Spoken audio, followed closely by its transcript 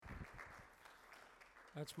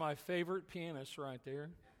That's my favorite pianist right there.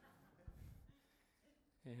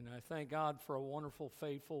 And I thank God for a wonderful,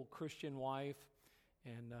 faithful Christian wife.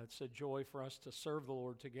 And it's a joy for us to serve the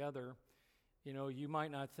Lord together. You know, you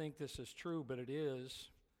might not think this is true, but it is.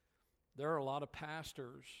 There are a lot of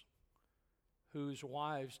pastors whose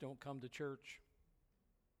wives don't come to church.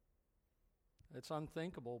 It's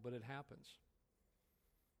unthinkable, but it happens.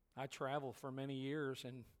 I traveled for many years,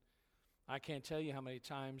 and I can't tell you how many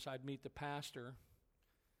times I'd meet the pastor,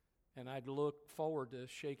 and I'd look forward to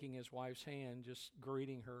shaking his wife's hand, just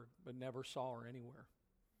greeting her, but never saw her anywhere.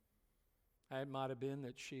 It might have been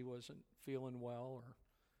that she wasn't feeling well or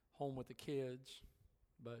home with the kids,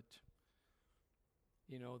 but,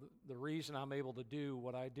 you know, the reason I'm able to do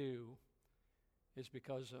what I do is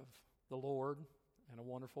because of the Lord and a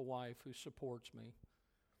wonderful wife who supports me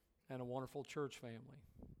and a wonderful church family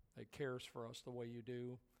that cares for us the way you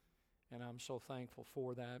do, and I'm so thankful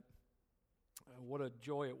for that. What a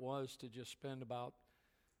joy it was to just spend about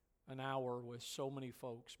an hour with so many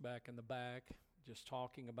folks back in the back, just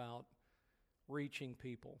talking about reaching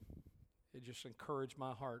people. It just encouraged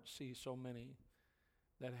my heart to see so many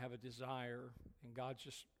that have a desire, and God's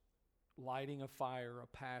just lighting a fire, a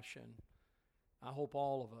passion. I hope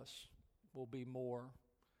all of us will be more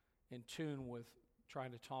in tune with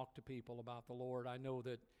trying to talk to people about the Lord. I know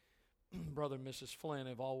that Brother and Mrs. Flynn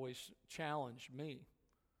have always challenged me.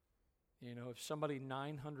 You know, if somebody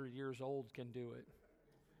 900 years old can do it,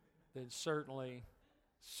 then certainly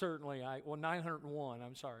 901,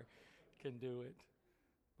 can do it.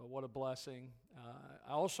 But what a blessing.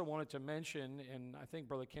 I also wanted to mention, and I think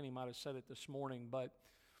Brother Kenny might have said it this morning, but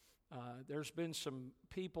there's been some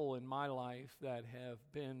people in my life that have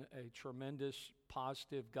been a tremendous,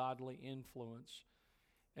 positive, godly influence.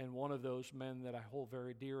 And one of those men that I hold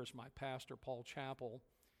very dear is my pastor, Paul Chappell.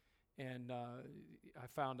 And I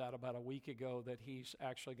found out about a week ago that he's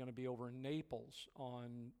actually going to be over in Naples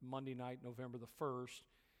on Monday night, November the 1st.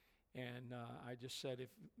 And I just said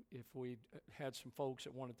if we had some folks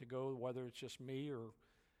that wanted to go, whether it's just me or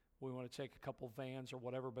we want to take a couple vans or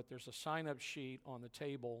whatever, but there's a sign-up sheet on the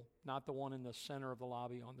table, not the one in the center of the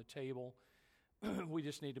lobby, on the table. We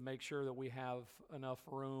just need to make sure that we have enough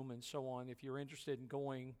room and so on. If you're interested in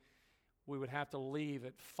going, we would have to leave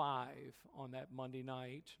at 5 on that Monday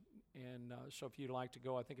night. And so if you'd like to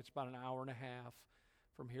go, I think it's about an hour and a half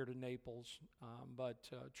from here to Naples. But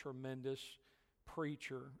tremendous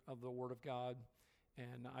preacher of the Word of God.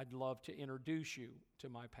 And I'd love to introduce you to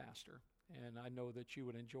my pastor. And I know that you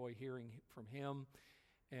would enjoy hearing from him.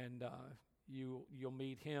 And you'll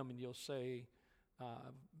meet him and you'll say,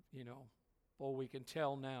 well, we can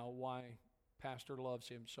tell now why Pastor loves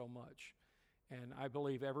him so much. And I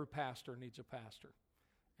believe every pastor needs a pastor.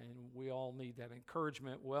 And we all need that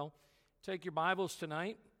encouragement. Well, take your Bibles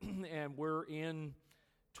tonight, and we're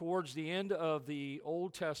towards the end of the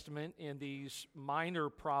Old Testament in these minor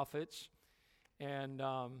prophets. And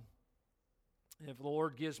if the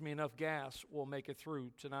Lord gives me enough gas, we'll make it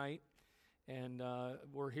through tonight. And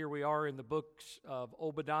we are in the books of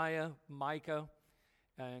Obadiah, Micah,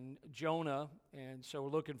 and Jonah. And so we're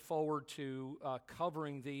looking forward to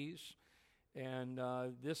covering these. And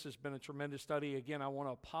this has been a tremendous study. Again, I want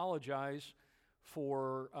to apologize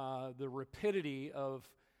for the rapidity of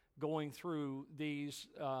going through these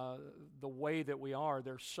the way that we are.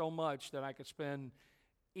 There's so much that I could spend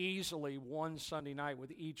easily one Sunday night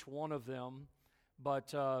with each one of them. But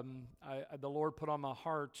the Lord put on my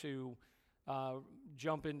heart to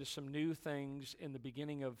jump into some new things in the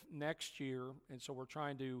beginning of next year. And so we're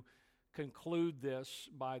trying to conclude this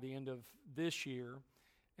by the end of this year.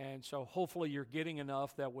 And so hopefully you're getting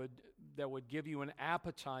enough that would give you an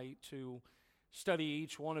appetite to study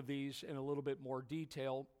each one of these in a little bit more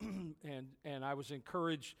detail. and I was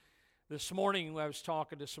encouraged this morning. I was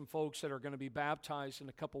talking to some folks that are going to be baptized in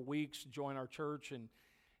a couple weeks to join our church, and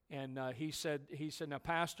he said, now,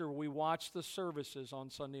 Pastor, we watch the services on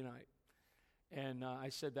Sunday night. And I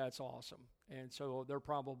said, that's awesome. And so they're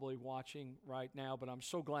probably watching right now, but I'm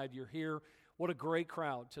so glad you're here. What a great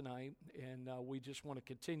crowd tonight, and we just want to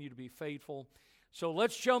continue to be faithful. So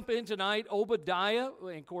let's jump in tonight. Obadiah,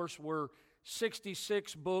 and of course, we're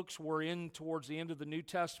 66 books. We're in towards the end of the New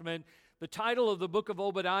Testament. The title of the book of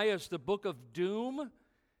Obadiah is the Book of Doom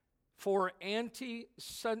for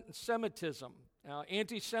Anti-Semitism. Now,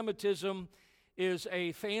 anti-Semitism is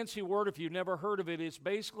a fancy word if you've never heard of it. It's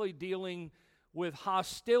basically dealing with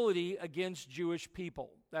hostility against Jewish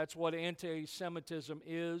people. That's what anti-Semitism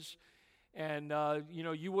is. And,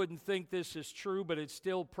 you wouldn't think this is true, but it's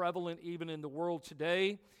still prevalent even in the world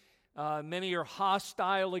today. Many are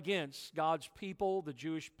hostile against God's people, the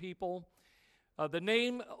Jewish people. The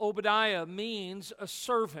name Obadiah means a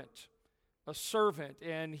servant,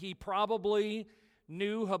 and he probably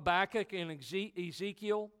knew Habakkuk and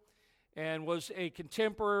Ezekiel and was a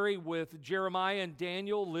contemporary with Jeremiah and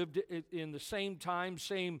Daniel, lived in the same time,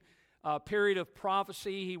 same period of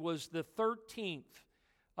prophecy. He was the 13th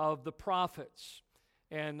of the prophets.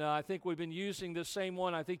 And I think we've been using the same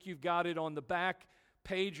one. I think you've got it on the back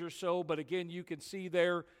page or so, but again, you can see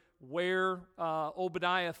there where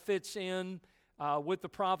Obadiah fits in with the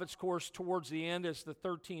prophets, course, towards the end as the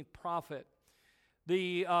 13th prophet.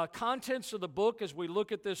 The contents of the book, as we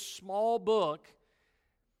look at this small book,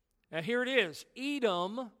 and here it is.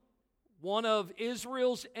 Edom, one of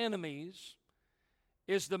Israel's enemies,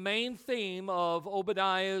 is the main theme of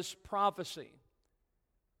Obadiah's prophecy.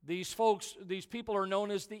 These people are known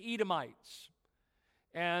as the Edomites.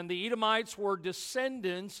 And the Edomites were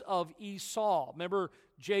descendants of Esau. Remember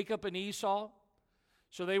Jacob and Esau?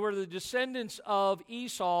 So they were the descendants of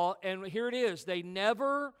Esau, and here it is. They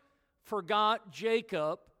never forgot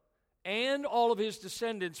Jacob and all of his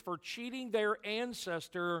descendants for cheating their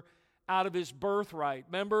ancestor out of his birthright.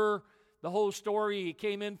 Remember the whole story? He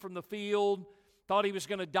came in from the field, thought he was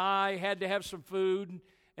going to die, had to have some food,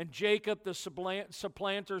 and Jacob, the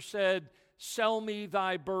supplanter, said, "Sell me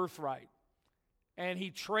thy birthright." And he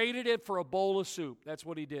traded it for a bowl of soup. That's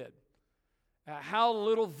what he did. How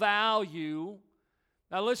little value.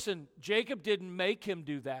 Now listen, Jacob didn't make him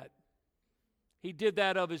do that. He did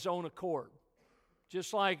that of his own accord.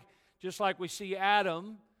 Just like we see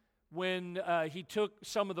Adam when he took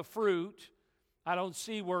some of the fruit. I don't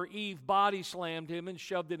see where Eve body slammed him and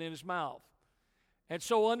shoved it in his mouth. And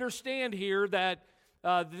so understand here that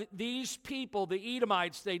these people, the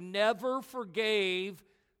Edomites, they never forgave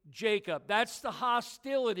Jacob. That's the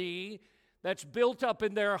hostility that's built up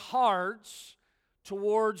in their hearts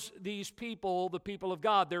towards these people, the people of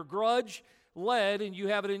God. Their grudge led, and you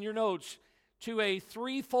have it in your notes, to a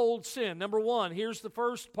threefold sin. Number one, here's the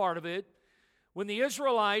first part of it. When the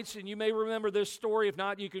Israelites, and you may remember this story, if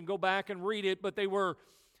not, you can go back and read it, but they were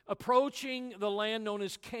approaching the land known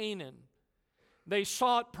as Canaan. They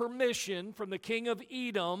sought permission from the king of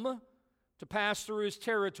Edom to pass through his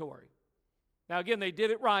territory. Now again, they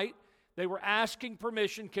did it right. They were asking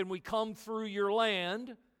permission, can we come through your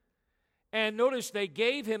land? And notice they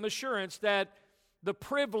gave him assurance that the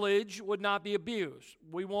privilege would not be abused.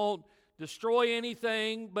 We won't destroy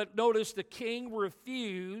anything, but notice the king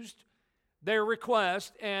refused their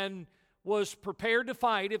request and was prepared to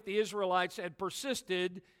fight if the Israelites had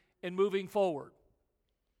persisted in moving forward.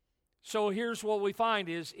 So here's what we find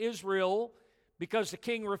is Israel, because the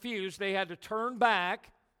king refused, they had to turn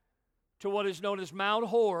back to what is known as Mount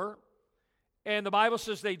Hor. And the Bible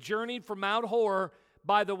says they journeyed from Mount Hor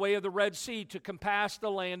by the way of the Red Sea to compass the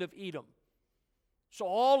land of Edom. So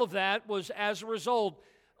all of that was as a result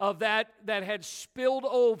of that had spilled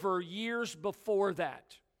over years before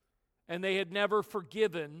that. And they had never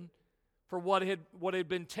forgiven for what had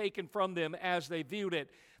been taken from them as they viewed it.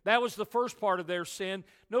 That was the first part of their sin.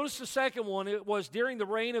 Notice the second one. It was during the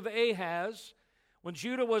reign of Ahaz, when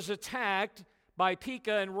Judah was attacked by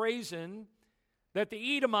Pekah and Rezin, that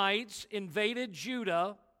the Edomites invaded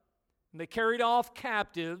Judah, and they carried off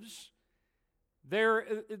captives.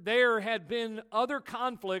 There had been other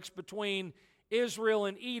conflicts between Israel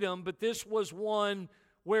and Edom, but this was one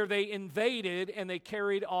where they invaded and they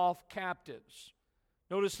carried off captives.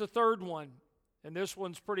 Notice the third one, and this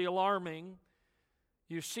one's pretty alarming.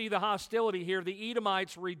 You see the hostility here. The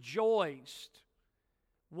Edomites rejoiced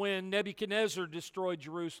when Nebuchadnezzar destroyed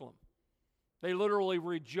Jerusalem. They literally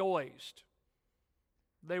rejoiced.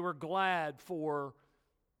 They were glad for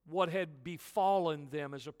what had befallen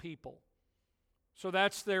them as a people. So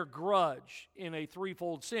that's their grudge in a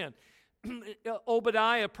threefold sin.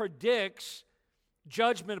 Obadiah predicts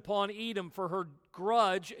judgment upon Edom for her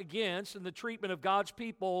grudge against and the treatment of God's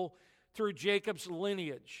people through Jacob's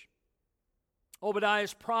lineage.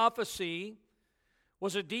 Obadiah's prophecy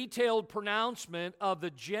was a detailed pronouncement of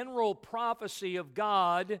the general prophecy of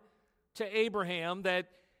God to Abraham that,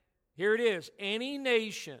 here it is, any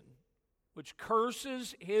nation which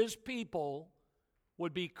curses his people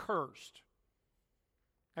would be cursed.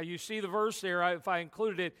 Now you see the verse there, if I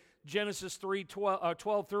included it, Genesis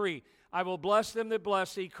 12:3. I will bless them that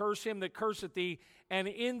bless thee, curse him that curseth thee, and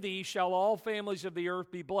in thee shall all families of the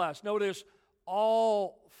earth be blessed. Notice,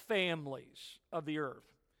 all families of the earth.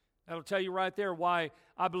 That'll tell you right there why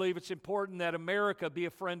I believe it's important that America be a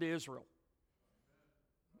friend to Israel.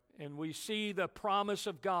 And we see the promise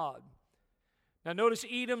of God. Now notice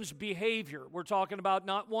Edom's behavior. We're talking about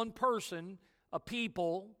not one person, a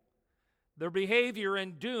people. Their behavior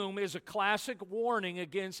and doom is a classic warning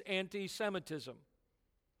against anti-Semitism,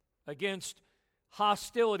 against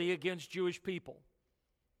hostility against Jewish people.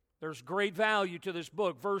 There's great value to this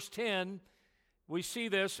book. Verse 10, we see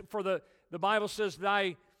this, for the Bible says,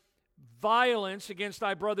 thy violence against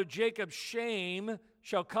thy brother Jacob's shame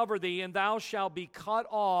shall cover thee, and thou shalt be cut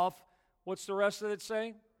off. What's the rest of it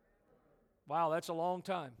say? Wow, that's a long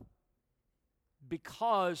time.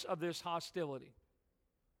 Because of this hostility.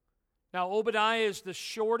 Now, Obadiah is the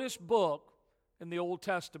shortest book in the Old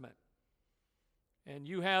Testament. And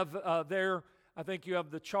you have there, I think you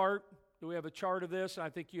have the chart. Do we have a chart of this? I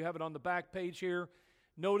think you have it on the back page here.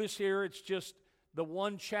 Notice here, it's just the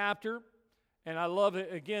one chapter. And I love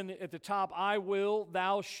it, again, at the top, I will,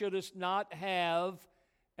 thou shouldest not have,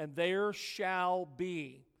 and there shall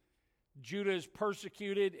be. Judah is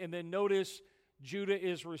persecuted, and then notice Judah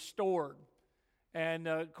is restored. And,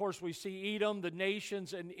 of course, we see Edom, the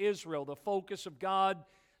nations, and Israel, the focus of God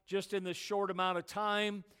just in this short amount of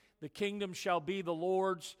time. The kingdom shall be the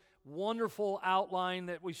Lord's. Wonderful outline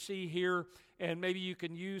that we see here, and maybe you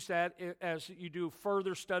can use that as you do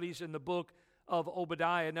further studies in the book of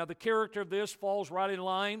Obadiah. Now, the character of this falls right in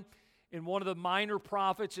line in one of the minor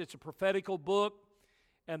prophets. It's a prophetical book,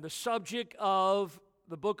 and the subject of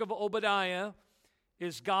the book of Obadiah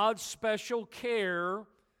is God's special care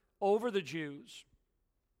over the Jews,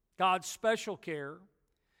 God's special care,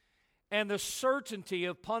 and the certainty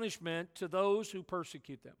of punishment to those who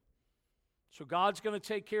persecute them. So God's going to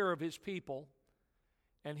take care of His people,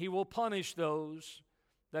 and He will punish those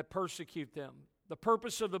that persecute them. The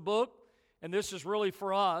purpose of the book, and this is really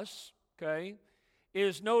for us, okay,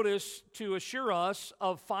 is, notice, to assure us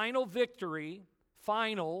of final victory,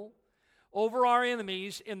 over our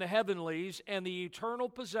enemies in the heavenlies and the eternal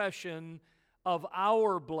possession of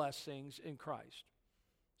our blessings in Christ.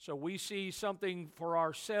 So we see something for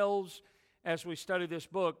ourselves as we study this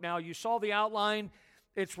book. Now, you saw the outline.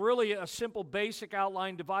 It's really a simple, basic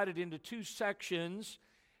outline divided into two sections.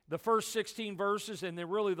 The first 16 verses and then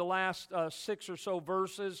really the last 6 or so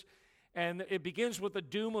verses. And it begins with the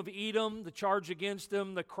doom of Edom, the charge against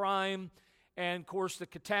them, the crime, and, of course, the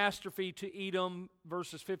catastrophe to Edom,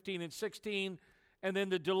 verses 15 and 16, and then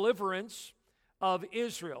the deliverance of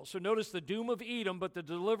Israel. So notice the doom of Edom, but the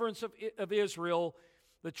deliverance of Israel,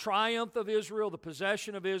 the triumph of Israel, the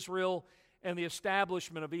possession of Israel, and the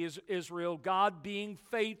establishment of Israel, God being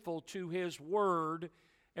faithful to His word,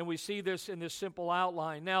 and we see this in this simple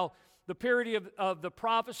outline. Now, the period of the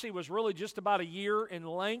prophecy was really just about a year in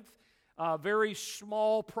length, very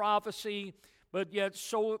small prophecy, but yet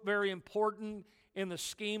so very important in the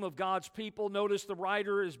scheme of God's people. Notice the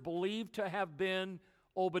writer is believed to have been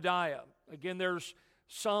Obadiah. Again, there's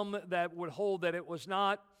some that would hold that it was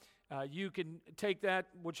not. You can take that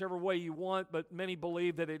whichever way you want, but many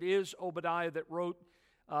believe that it is Obadiah that wrote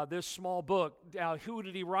this small book. Now, who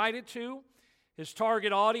did he write it to? His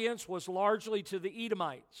target audience was largely to the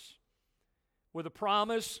Edomites, with a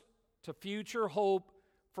promise to future hope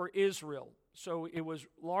for Israel. So it was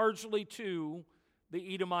largely to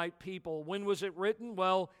the Edomite people. When was it written?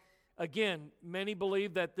 Well, again, many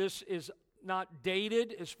believe that this is not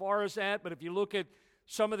dated as far as that, but if you look at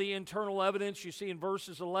some of the internal evidence you see in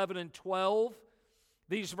verses 11 and 12,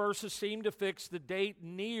 these verses seem to fix the date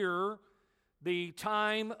near the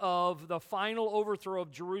time of the final overthrow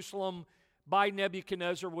of Jerusalem by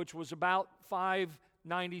Nebuchadnezzar, which was about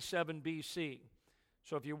 597 BC.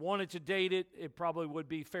 So if you wanted to date it, it probably would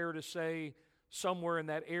be fair to say somewhere in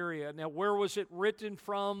that area. Now, where was it written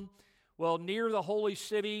from? Well, near the holy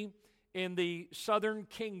city in the southern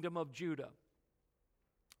kingdom of Judah.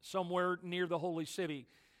 Somewhere near the holy city.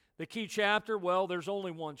 The key chapter, well, there's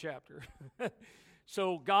only one chapter.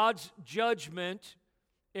 So God's judgment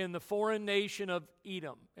in the foreign nation of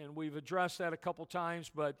Edom. And we've addressed that a couple times,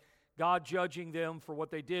 but God judging them for what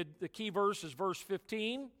they did. The key verse is verse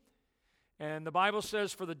 15. And the Bible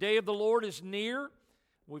says, for the day of the Lord is near.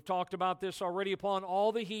 We've talked about this already. Upon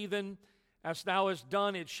all the heathen, as thou hast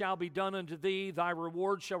done, it shall be done unto thee. Thy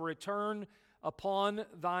reward shall return upon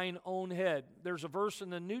thine own head. There's a verse in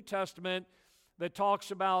the New Testament that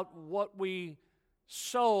talks about what we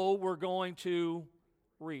sow, we're going to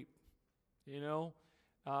reap. You know,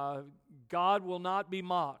 God will not be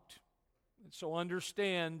mocked. So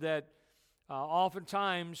understand that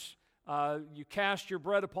oftentimes you cast your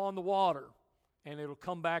bread upon the water and it'll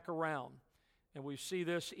come back around. And we see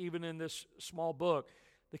this even in this small book.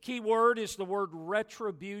 The key word is the word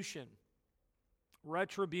retribution.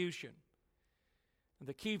 Retribution. And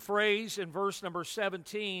the key phrase in verse number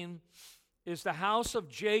 17 is the house of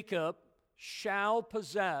Jacob shall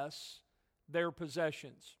possess their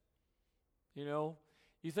possessions. You know,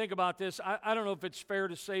 You think about this, I don't know if it's fair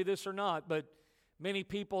to say this or not, but many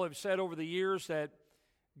people have said over the years that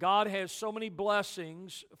God has so many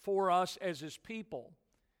blessings for us as His people.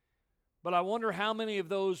 But I wonder how many of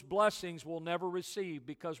those blessings we'll never receive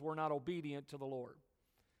because we're not obedient to the Lord.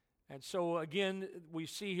 And so again, we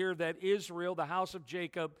see here that Israel, the house of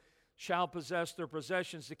Jacob, shall possess their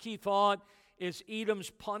possessions. The key thought is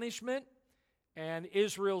Edom's punishment and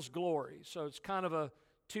Israel's glory. So it's kind of a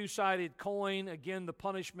two-sided coin. Again, the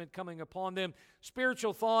punishment coming upon them.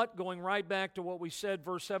 Spiritual thought, going right back to what we said,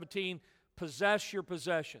 verse 17, possess your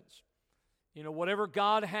possessions. You know, whatever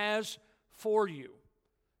God has for you,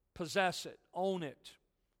 possess it, own it.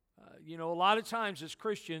 You know, a lot of times as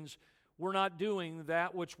Christians, we're not doing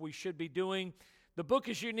that which we should be doing. The book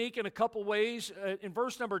is unique in a couple ways. In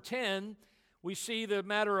verse number 10, we see the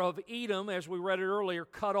matter of Edom, as we read it earlier,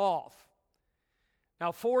 cut off.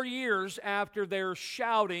 Now, 4 years after their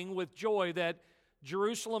shouting with joy that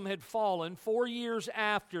Jerusalem had fallen, 4 years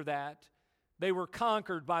after that, they were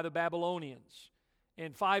conquered by the Babylonians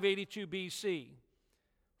in 582 BC.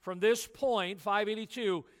 From this point,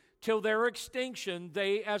 582, till their extinction,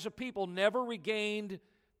 they as a people never regained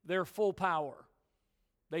their full power.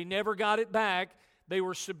 They never got it back. They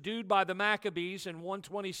were subdued by the Maccabees in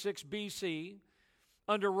 126 BC.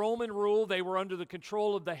 Under Roman rule, they were under the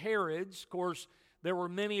control of the Herods. Of course, there were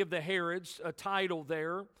many of the Herods, a title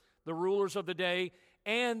there, the rulers of the day,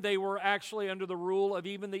 and they were actually under the rule of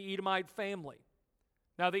even the Edomite family.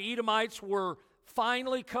 Now, the Edomites were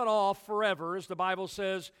finally cut off forever, as the Bible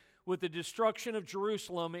says, with the destruction of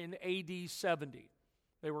Jerusalem in AD 70.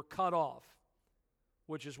 They were cut off,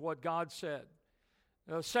 which is what God said.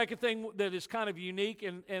 Now, the second thing that is kind of unique,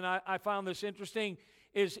 and I found this interesting,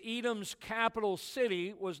 is Edom's capital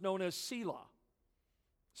city was known as Selah.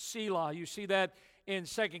 Selah, you see that in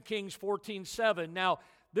 2 Kings 14:7. Now,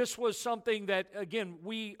 this was something that, again,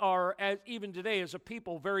 we are, even today as a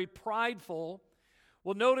people, very prideful.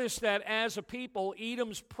 Well, notice that as a people,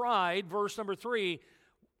 Edom's pride, verse number 3,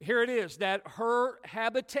 here it is, that her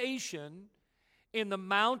habitation in the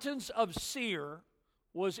mountains of Seir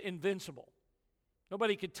was invincible.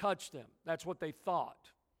 Nobody could touch them. That's what they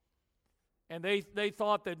thought. And they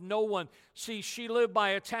thought that no one, see, she lived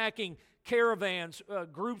by attacking caravans,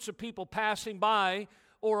 groups of people passing by,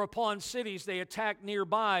 or upon cities they attacked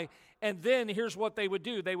nearby. And then here's what they would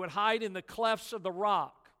do. They would hide in the clefts of the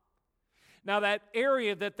rock. Now that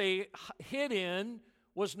area that they hid in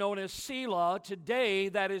was known as Selah. Today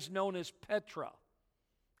that is known as Petra.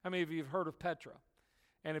 How many of you have heard of Petra?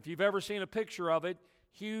 And if you've ever seen a picture of it,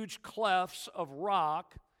 huge clefts of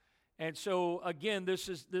rock. And so again, this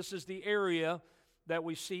is the area that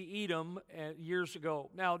we see Edom years ago.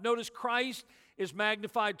 Now, notice Christ is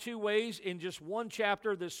magnified two ways in just one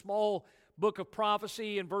chapter, this small book of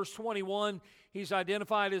prophecy. In verse 21, He's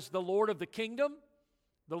identified as the Lord of the kingdom.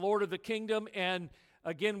 The Lord of the kingdom. And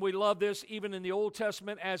again, we love this even in the Old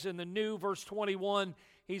Testament as in the New. Verse 21,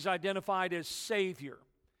 He's identified as Savior.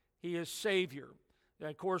 He is Savior. And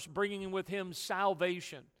of course, bringing with Him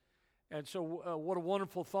salvation. And so what a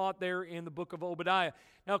wonderful thought there in the book of Obadiah.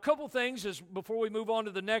 Now, a couple things as before we move on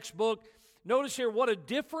to the next book. Notice here what a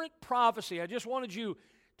different prophecy. I just wanted you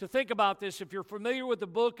to think about this. If you're familiar with the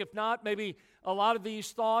book, if not, maybe a lot of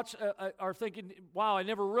these thoughts are thinking, wow, I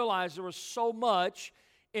never realized there was so much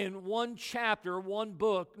in one chapter, one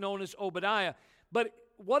book known as Obadiah. But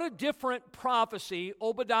what a different prophecy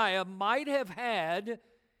Obadiah might have had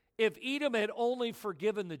if Edom had only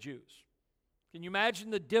forgiven the Jews. Can you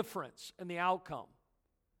imagine the difference in the outcome?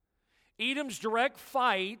 Edom's direct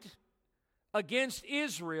fight against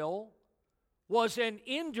Israel was an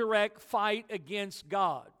indirect fight against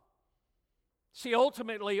God. See,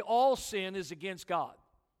 ultimately, all sin is against God.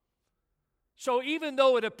 So even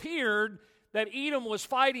though it appeared that Edom was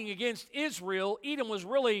fighting against Israel, Edom was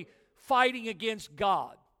really fighting against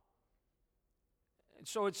God. And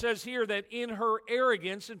so it says here that in her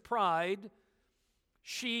arrogance and pride,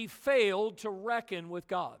 she failed to reckon with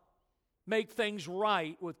God, make things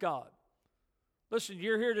right with God. Listen,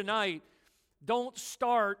 you're here tonight. Don't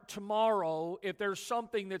start tomorrow if there's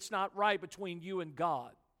something that's not right between you and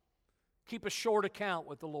God. Keep a short account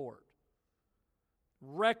with the Lord.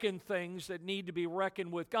 Reckon things that need to be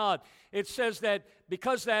reckoned with God. It says that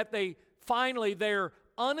because that they finally their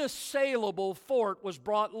unassailable fort was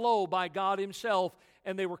brought low by God Himself,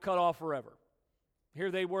 and they were cut off forever.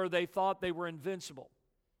 Here they were, they thought they were invincible.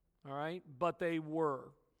 All right? But they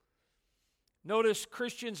were. Notice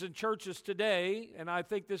Christians in churches today, and I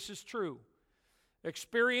think this is true,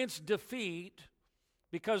 experience defeat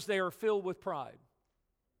because they are filled with pride.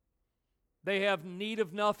 They have need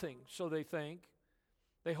of nothing, so they think.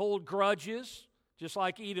 They hold grudges, just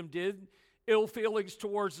like Edom did, ill feelings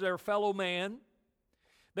towards their fellow man.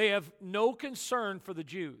 They have no concern for the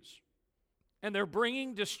Jews, and they're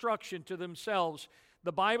bringing destruction to themselves.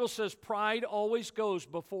 The Bible says pride always goes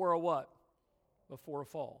before a what? Before a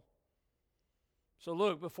fall. So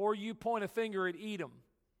look, before you point a finger at Edom,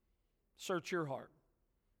 search your heart.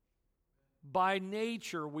 By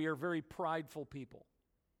nature, we are very prideful people.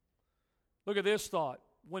 Look at this thought.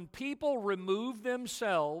 When people remove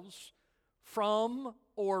themselves from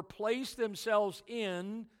or place themselves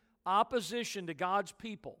in opposition to God's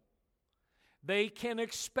people, they can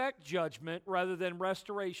expect judgment rather than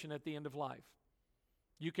restoration at the end of life.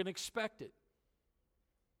 You can expect it.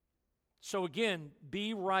 So again,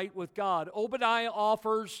 be right with God. Obadiah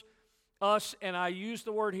offers us, and I use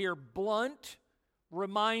the word here, blunt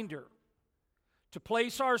reminder to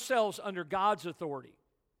place ourselves under God's authority,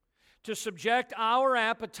 to subject our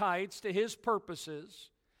appetites to His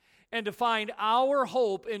purposes, and to find our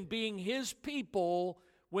hope in being His people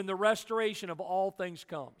when the restoration of all things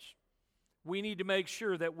comes. We need to make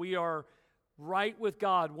sure that we are right with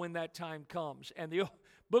God when that time comes. And the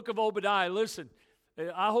book of Obadiah, listen,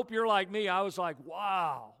 I hope you're like me. I was like,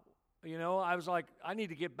 wow. I was like, I need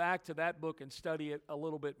to get back to that book and study it a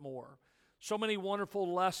little bit more. So many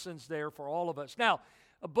wonderful lessons there for all of us. Now,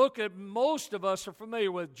 a book that most of us are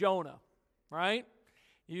familiar with, Jonah, right?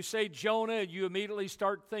 You say Jonah, you immediately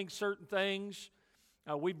start to think certain things.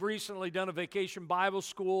 We've recently done a vacation Bible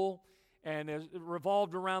school, and it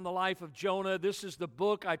revolved around the life of Jonah. This is the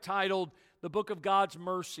book I titled The Book of God's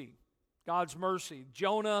Mercy. God's Mercy.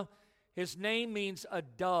 Jonah, his name means a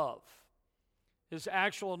dove. His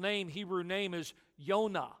actual name, Hebrew name, is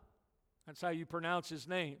Yonah. That's how you pronounce his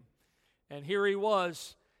name. And here he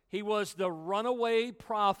was. He was the runaway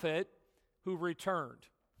prophet who returned.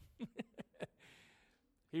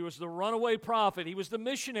 He was the runaway prophet. He was the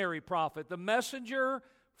missionary prophet, the messenger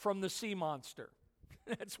from the sea monster.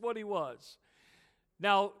 That's what he was.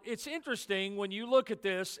 Now, it's interesting when you look at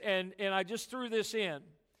this, and I just threw this in.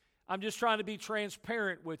 I'm just trying to be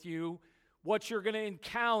transparent with you. What you're going to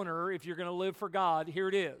encounter if you're going to live for God, here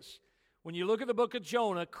it is. When you look at the book of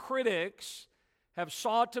Jonah, critics have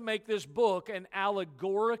sought to make this book an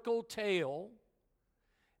allegorical tale,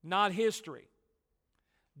 not history.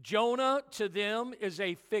 Jonah, to them, is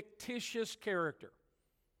a fictitious character.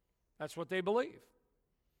 That's what they believe.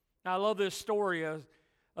 Now, I love this story. A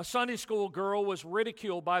Sunday school girl was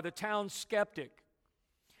ridiculed by the town skeptic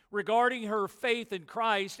regarding her faith in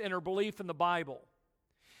Christ and her belief in the Bible.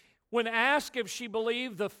 When asked if she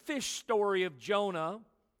believed the fish story of Jonah,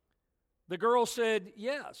 the girl said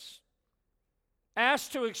yes.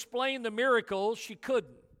 Asked to explain the miracle, she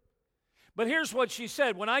couldn't. But here's what she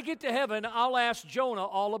said: when I get to heaven, I'll ask Jonah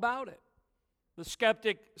all about it. The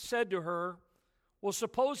skeptic said to her, well,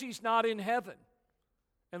 suppose he's not in heaven.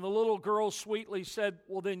 And the little girl sweetly said,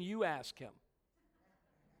 well, then you ask him.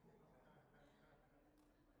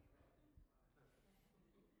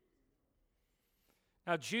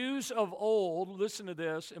 Now, Jews of old, listen to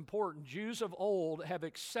this, important. Jews of old have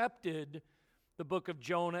accepted the book of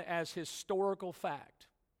Jonah as historical fact.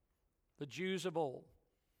 The Jews of old.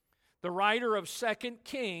 The writer of 2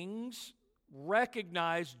 Kings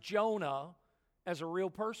recognized Jonah as a real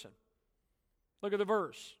person. Look at the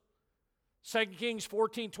verse. 2 Kings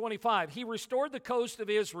 14:25. He restored the coast of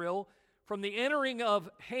Israel from the entering of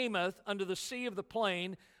Hamath unto the sea of the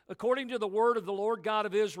plain, according to the word of the Lord God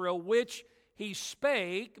of Israel, which he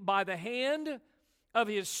spake by the hand of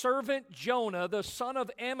his servant Jonah, the son of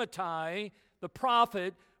Amittai, the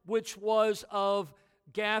prophet, which was of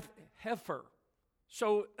Gath-hepher.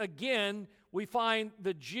 So again, we find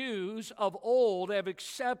the Jews of old have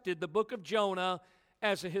accepted the book of Jonah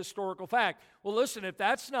as a historical fact. Well, listen, if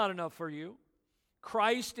that's not enough for you,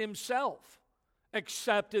 Christ himself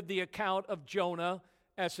accepted the account of Jonah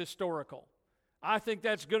as historical. I think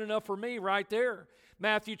that's good enough for me right there.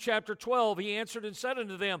 Matthew chapter 12, he answered and said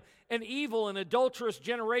unto them, an evil and adulterous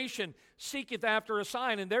generation seeketh after a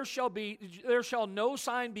sign, and there shall no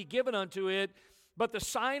sign be given unto it, but the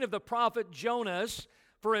sign of the prophet Jonas.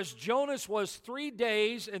 For as Jonas was 3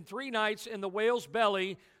 days and 3 nights in the whale's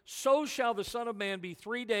belly, so shall the Son of Man be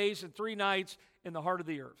 3 days and 3 nights in the heart of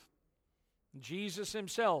the earth. Jesus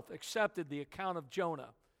himself accepted the account of Jonah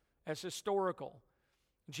as historical.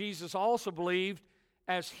 Jesus also believed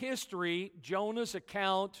as history Jonah's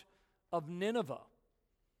account of Nineveh.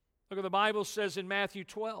 Look what the Bible says in Matthew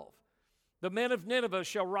 12. The men of Nineveh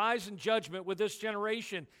shall rise in judgment with this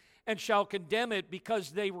generation and shall condemn it,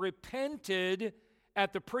 because they repented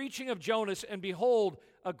at the preaching of Jonas, and behold,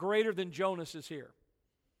 a greater than Jonas is here.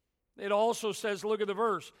 It also says, look at the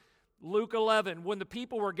verse, Luke 11, when the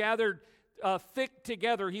people were gathered thick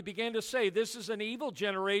together, he began to say, "This is an evil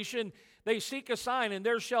generation. They seek a sign, and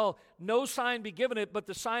there shall no sign be given it but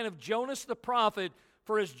the sign of Jonas the prophet.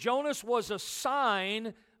 For as Jonas was a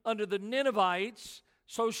sign unto the Ninevites,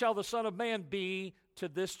 so shall the Son of Man be to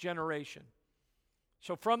this generation."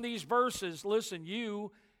 So from these verses, listen,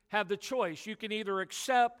 you have the choice. You can either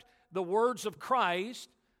accept the words of Christ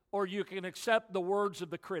or you can accept the words of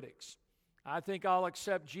the critics. I think I'll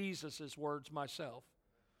accept Jesus' words myself.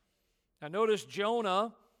 Now notice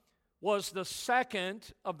Jonah was the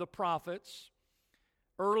second of the prophets.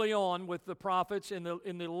 Early on with the prophets in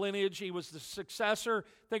the lineage, he was the successor,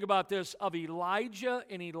 think about this, of Elijah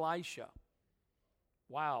and Elisha.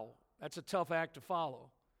 Wow, that's a tough act to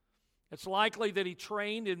follow. It's likely that he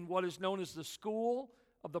trained in what is known as the school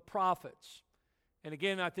of the prophets. And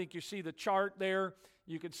again, I think you see the chart there.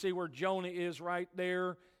 You can see where Jonah is right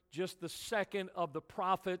there, just the second of the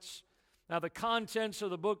prophets. Now, the contents of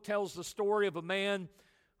the book tells the story of a man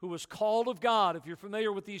who was called of God. If you're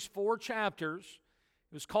familiar with these 4 chapters,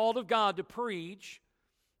 he was called of God to preach,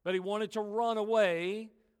 but he wanted to run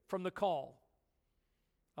away from the call.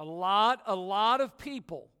 A lot of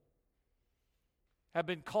people have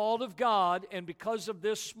been called of God, and because of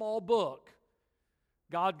this small book,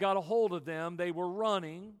 God got a hold of them. They were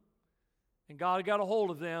running, and God got a hold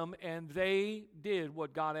of them, and they did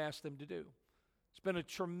what God asked them to do. It's been a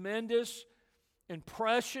tremendous,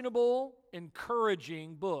 impressionable,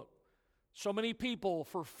 encouraging book. So many people,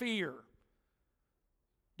 for fear,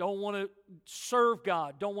 don't want to serve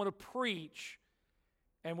God, don't want to preach.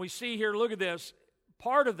 And we see here, look at this,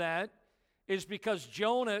 part of that is because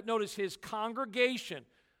Jonah, notice his congregation,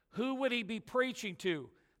 who would he be preaching to?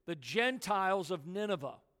 The Gentiles of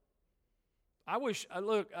Nineveh.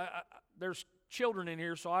 There's children in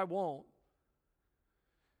here, so I won't.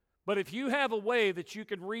 But if you have a way that you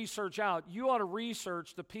can research out, you ought to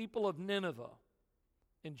research the people of Nineveh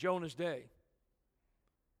in Jonah's day.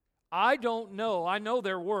 I don't know, I know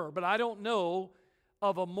there were, but I don't know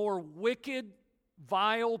of a more wicked,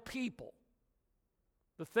 vile people.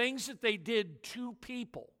 The things that they did to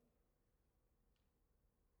people,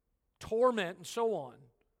 torment and so on.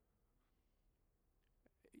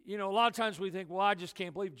 You know, a lot of times we think, well, I just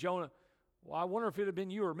can't believe Jonah. Well, I wonder if it had been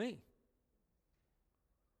you or me.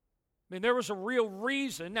 I mean, there was a real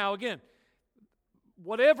reason. Now, again,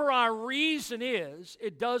 whatever our reason is,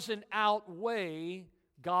 it doesn't outweigh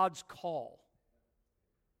God's call.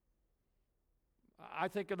 I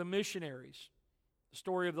think of the missionaries, the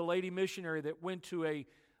story of the lady missionary that went to a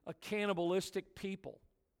cannibalistic people,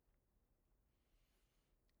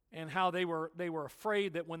 and how they were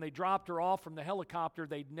afraid that when they dropped her off from the helicopter,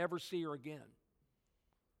 they'd never see her again.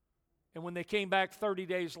 And when they came back 30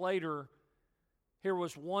 days later, here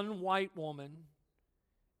was one white woman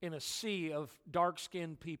in a sea of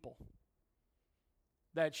dark-skinned people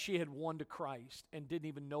that she had won to Christ and didn't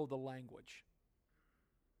even know the language.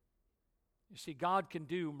 You see, God can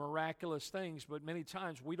do miraculous things, but many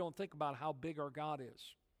times we don't think about how big our God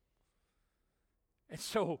is. And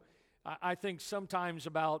so I think sometimes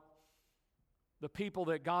about the people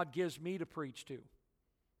that God gives me to preach to.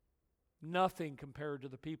 Nothing compared to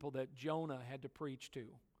the people that Jonah had to preach to.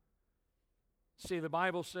 See, the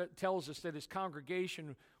Bible tells us that his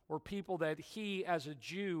congregation were people that he, as a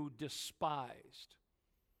Jew, despised.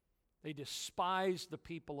 They despised the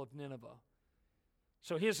people of Nineveh.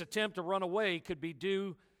 So his attempt to run away could be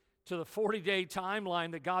due to the 40-day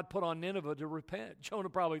timeline that God put on Nineveh to repent. Jonah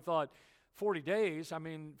probably thought, 40 days, I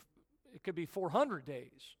mean, it could be 400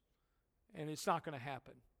 days, and it's not going to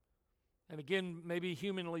happen. And again, maybe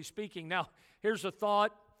humanly speaking. Now, here's a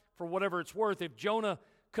thought for whatever it's worth. If Jonah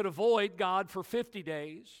could avoid God for 50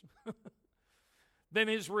 days, then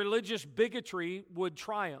his religious bigotry would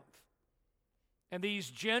triumph. And these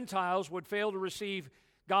Gentiles would fail to receive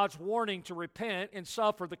God's warning to repent and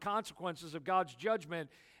suffer the consequences of God's judgment.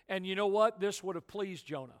 And you know what? This would have pleased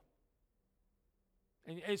Jonah.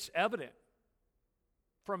 And it's evident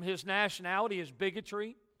from his nationality, his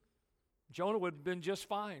bigotry. Jonah would have been just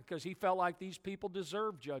fine because he felt like these people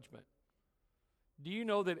deserved judgment. Do you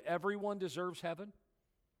know that everyone deserves heaven?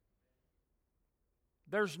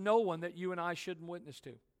 There's no one that you and I shouldn't witness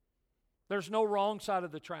to. There's no wrong side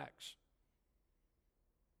of the tracks.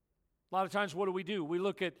 A lot of times what do? We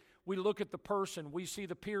look at the person, we see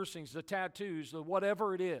the piercings, the tattoos, the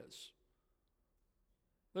whatever it is.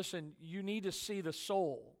 Listen, you need to see the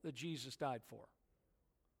soul that Jesus died for.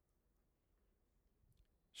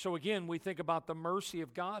 So again, we think about the mercy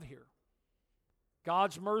of God here.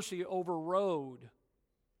 God's mercy overrode.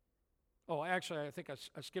 Oh, actually, I think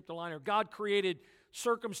I skipped a line here. God created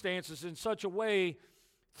circumstances in such a way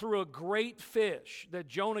through a great fish that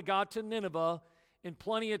Jonah got to Nineveh in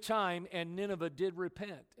plenty of time, and Nineveh did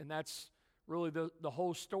repent. And that's really the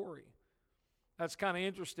whole story. That's kind of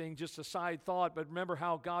interesting, just a side thought, but remember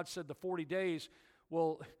how God said the 40 days,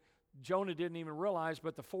 well, Jonah didn't even realize,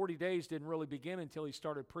 but the 40 days didn't really begin until he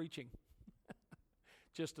started preaching.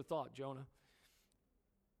 Just a thought, Jonah.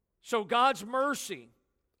 So God's mercy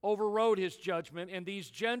overrode his judgment, and these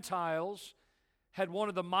Gentiles had one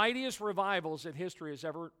of the mightiest revivals that history has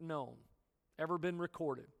ever known, ever been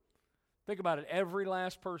recorded. Think about it, every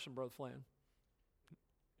last person, Brother Flynn.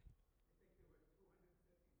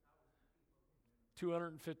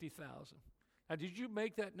 250,000. Now, did you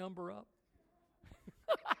make that number up?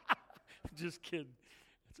 Just kidding.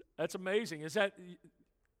 That's amazing. Is that,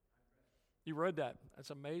 you read that?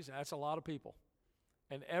 That's amazing. That's a lot of people.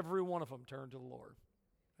 And every one of them turned to the Lord.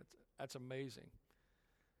 That's amazing.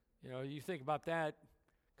 You know, you think about that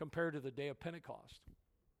compared to the day of Pentecost.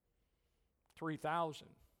 3,000,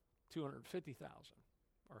 250,000,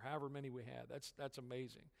 or however many we had. That's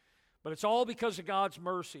amazing. But it's all because of God's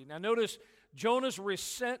mercy. Now notice Jonah's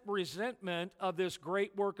resentment of this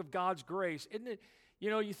great work of God's grace. Isn't it, you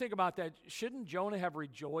know, you think about that. Shouldn't Jonah have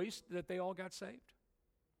rejoiced that they all got saved?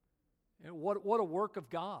 And what a work of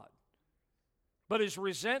God. But his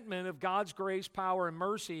resentment of God's grace, power, and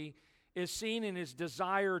mercy is seen in his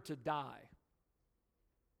desire to die.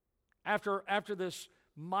 After this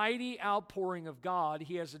mighty outpouring of God,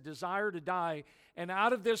 he has a desire to die. And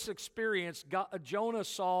out of this experience, Jonah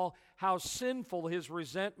saw how sinful his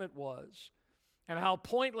resentment was and how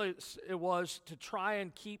pointless it was to try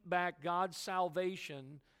and keep back God's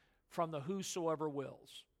salvation from the whosoever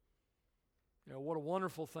wills. You know, what a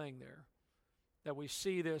wonderful thing there that we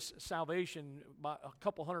see this salvation by a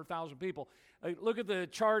couple 100,000 people. Look at the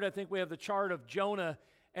chart. I think we have the chart of Jonah.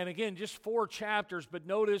 And again, just 4 chapters, but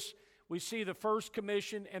notice we see the first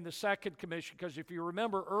commission and the second commission, because if you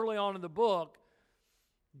remember early on in the book,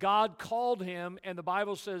 God called him, and the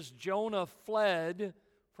Bible says Jonah fled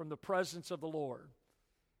from the presence of the Lord.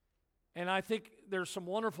 And I think there's some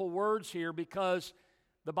wonderful words here, because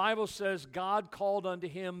the Bible says God called unto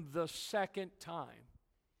him the second time.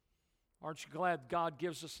 Aren't you glad God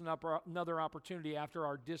gives us another opportunity after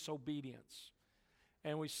our disobedience?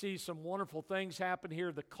 And we see some wonderful things happen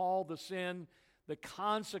here: the call, the sin, the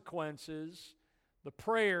consequences, the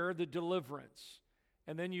prayer, the deliverance.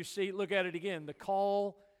 And then you see, look at it again, the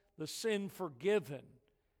call, the sin forgiven,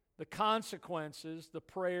 the consequences, the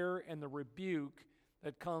prayer, and the rebuke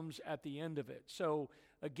that comes at the end of it. So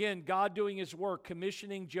again, God doing his work,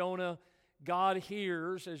 commissioning Jonah. God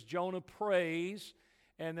hears as Jonah prays.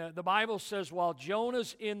 And the Bible says while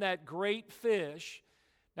Jonah's in that great fish,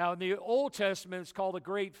 now in the Old Testament it's called a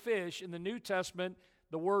great fish. In the New Testament,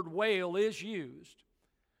 the word whale is used.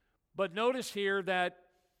 But notice here that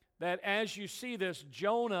as you see this,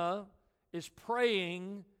 Jonah is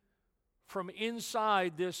praying from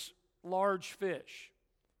inside this large fish.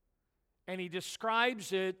 And he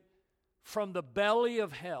describes it from the belly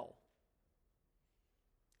of hell.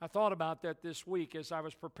 I thought about that this week as I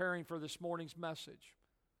was preparing for this morning's message.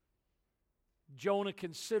 Jonah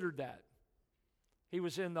considered that. He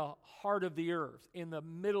was in the heart of the earth, in the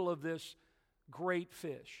middle of this great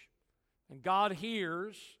fish. And God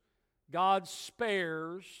hears, God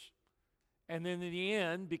spares, and then in the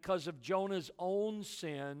end, because of Jonah's own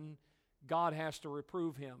sin, God has to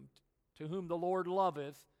reprove him. To whom the Lord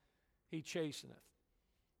loveth, he chasteneth.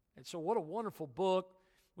 And so what a wonderful book.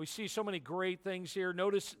 We see so many great things here.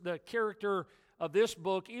 Notice the character of this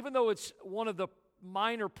book, even though it's one of the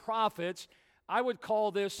minor prophets, I would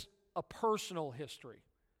call this a personal history,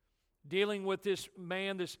 dealing with this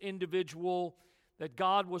man, this individual that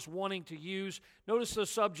God was wanting to use. Notice the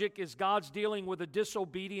subject is God's dealing with a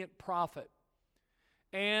disobedient prophet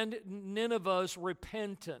and Nineveh's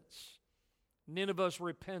repentance. Nineveh's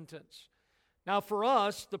repentance. Now for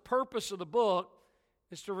us, the purpose of the book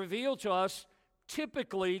is to reveal to us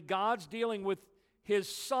typically God's dealing with his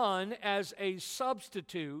son as a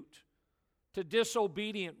substitute to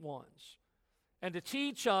disobedient ones, and to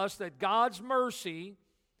teach us that God's mercy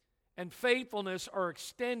and faithfulness are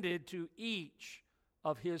extended to each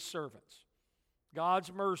of his servants.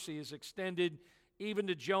 God's mercy is extended even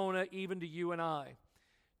to Jonah, even to you and I.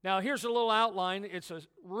 Now here's a little outline. It's a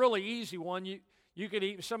really easy one. You could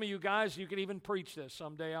even, some of you guys, you could even preach this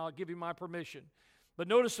someday. I'll give you my permission. But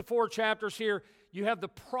notice the 4 chapters here. You have the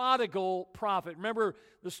prodigal prophet. Remember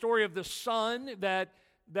the story of the son that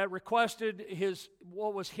requested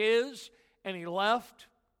what was his, and he left.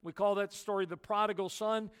 We call that story the prodigal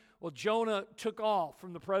son. Well, Jonah took off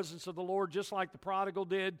from the presence of the Lord just like the prodigal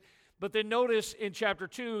did. But then notice in chapter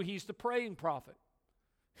 2, he's the praying prophet.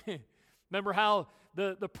 Remember how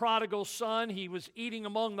the prodigal son, he was eating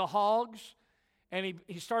among the hogs, and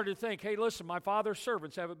he started to think, hey, listen, my father's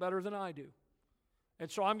servants have it better than I do. And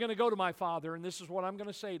so I'm going to go to my father, and this is what I'm going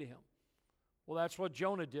to say to him. Well, that's what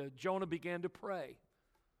Jonah did. Jonah began to pray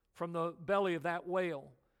from the belly of that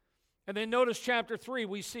whale. And then notice chapter 3,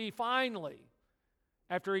 we see finally,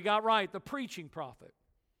 after he got right, the preaching prophet.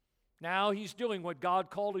 Now he's doing what God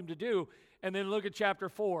called him to do. And then look at chapter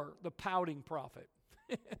 4, the pouting prophet.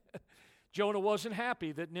 Jonah wasn't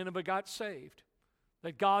happy that Nineveh got saved,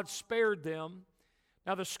 that God spared them.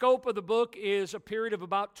 Now the scope of the book is a period of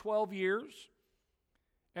about 12 years.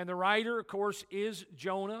 And the writer, of course, is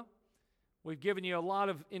Jonah. We've given you a lot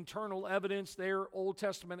of internal evidence there, Old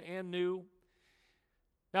Testament and New.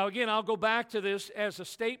 Now again, I'll go back to this as a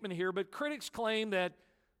statement here, but critics claim that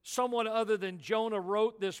someone other than Jonah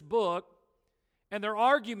wrote this book, and their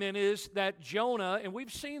argument is that Jonah, and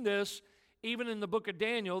we've seen this even in the book of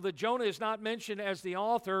Daniel, that Jonah is not mentioned as the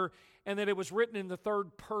author and that it was written in the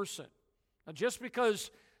third person. Now, just because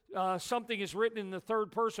something is written in the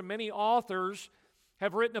third person, many authors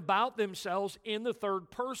have written about themselves in the third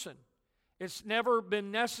person. It's never been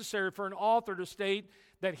necessary for an author to state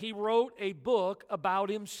that he wrote a book about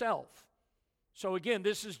himself. So again,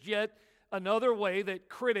 this is yet another way that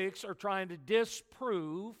critics are trying to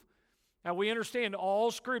disprove. Now we understand all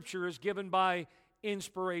Scripture is given by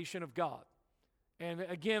inspiration of God. And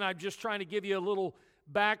again, I'm just trying to give you a little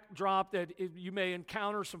backdrop that you may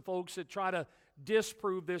encounter some folks that try to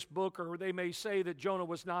disprove this book, or they may say that Jonah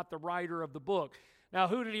was not the writer of the book. Now,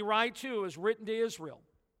 who did he write to? It was written to Israel.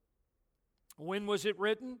 When was it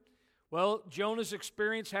written? Well, Jonah's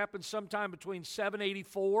experience happened sometime between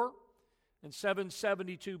 784 and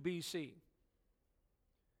 772 BC.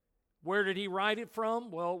 Where did he write it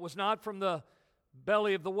from? Well, it was not from the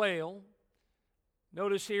belly of the whale.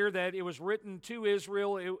 Notice here that it was written to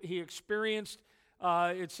Israel. He experienced,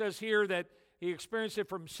 it says here that he experienced it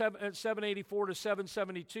from 784 to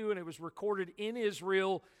 772, and it was recorded in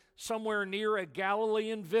Israel somewhere near a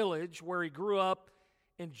Galilean village where he grew up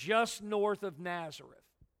in just north of Nazareth.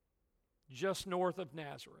 Just north of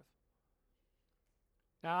Nazareth.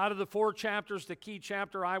 Now, out of the 4 chapters, the key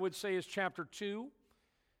chapter I would say is chapter 2,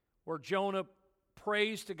 where Jonah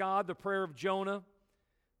prays to God, the prayer of Jonah.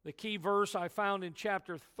 The key verse I found in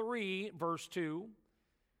chapter 3, verse 2,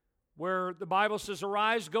 where the Bible says,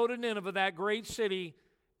 "Arise, go to Nineveh, that great city,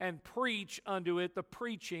 and preach unto it the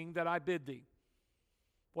preaching that I bid thee."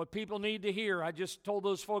 What people need to hear, I just told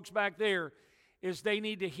those folks back there, is they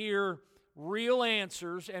need to hear real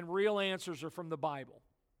answers, and real answers are from the Bible,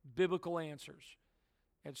 biblical answers.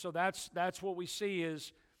 And so that's what we see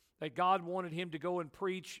is that God wanted him to go and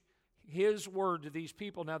preach his word to these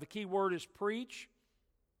people. Now, the key word is preach,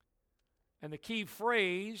 and the key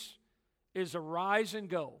phrase is arise and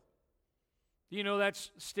go. You know,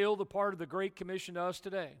 that's still the part of the Great Commission to us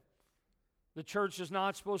today. The church is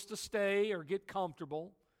not supposed to stay or get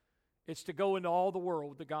comfortable. It's to go into all the world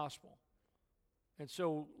with the gospel. And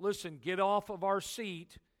so, listen, get off of our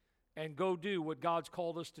seat and go do what God's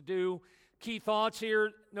called us to do. Key thoughts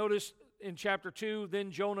here, notice in chapter 2,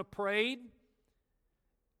 then Jonah prayed.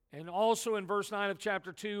 And also in verse 9 of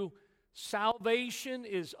chapter 2, salvation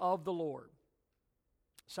is of the Lord.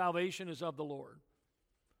 Salvation is of the Lord.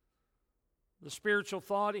 The spiritual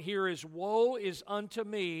thought here is, woe is unto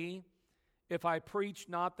me if I preach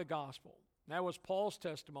not the gospel. That was Paul's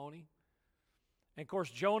testimony. And of course,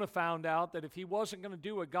 Jonah found out that if he wasn't going to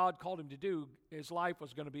do what God called him to do, his life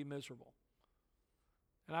was going to be miserable.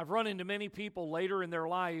 And I've run into many people later in their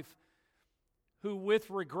life who, with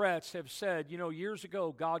regrets, have said, you know, years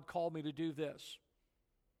ago, God called me to do this,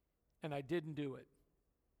 and I didn't do it.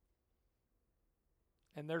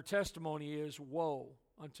 And their testimony is, woe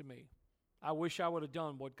unto me. I wish I would have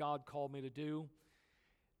done what God called me to do.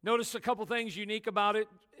 Notice a couple things unique about it,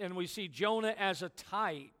 and we see Jonah as a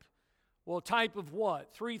type. Well, a type of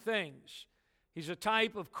what? 3 things. He's a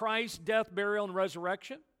type of Christ's death, burial, and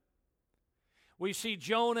resurrection. We see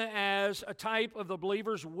Jonah as a type of the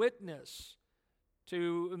believer's witness,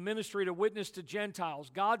 to ministry, to witness to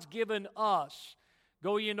Gentiles. God's given us,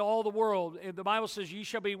 go ye into all the world. And the Bible says, ye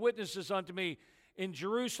shall be witnesses unto me in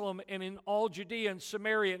Jerusalem and in all Judea and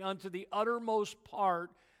Samaria and unto the uttermost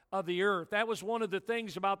part of the earth. That was one of the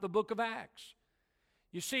things about the book of Acts.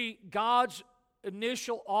 You see, God's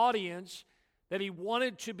initial audience that he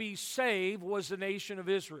wanted to be saved was the nation of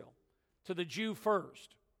Israel, to the Jew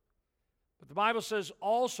first. But the Bible says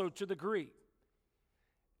also to the Greek.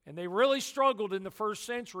 And they really struggled in the first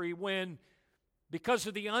century when, because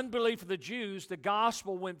of the unbelief of the Jews, the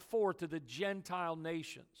gospel went forth to the Gentile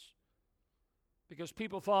nations. Because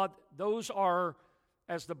people thought those are,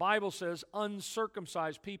 as the Bible says,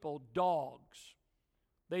 uncircumcised people dogs.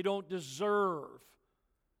 They don't deserve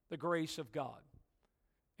the grace of God.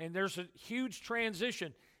 And there's a huge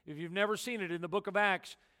transition, if you've never seen it, in the book of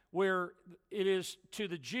Acts, where it is to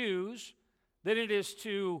the Jews, then it is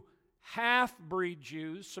to half-breed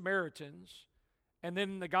Jews, Samaritans, and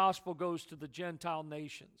then the gospel goes to the Gentile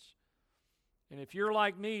nations. And if you're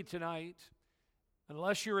like me tonight,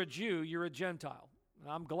 unless you're a Jew, you're a Gentile.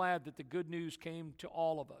 And I'm glad that the good news came to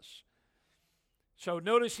all of us. So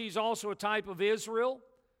notice he's also a type of Israel,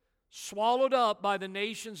 swallowed up by the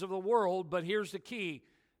nations of the world, but here's the key,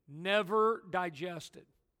 never digested.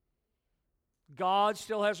 God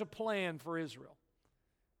still has a plan for Israel.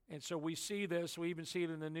 And so we see this, we even see it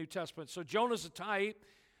in the New Testament. So Jonah's a type.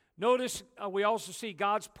 Notice we also see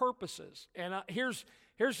God's purposes. And here's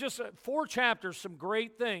just 4 chapters, some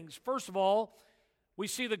great things. First of all, we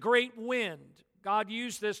see the great wind. God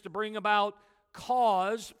used this to bring about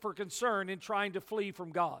cause for concern in trying to flee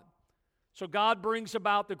from God. So God brings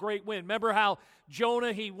about the great wind. Remember how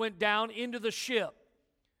Jonah, he went down into the ship.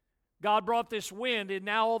 God brought this wind, and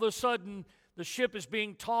now all of a sudden the ship is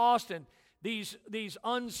being tossed, and these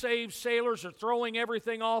unsaved sailors are throwing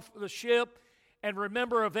everything off the ship. And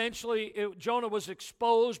remember, eventually Jonah was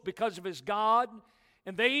exposed because of his God.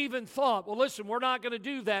 And they even thought, well, listen, we're not going to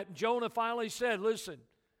do that. And Jonah finally said, listen,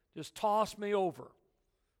 just toss me over.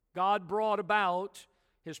 God brought about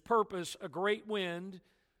his purpose, a great wind,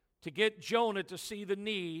 to get Jonah to see the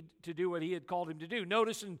need to do what he had called him to do.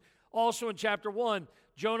 Notice also in chapter 1,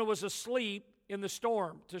 Jonah was asleep in the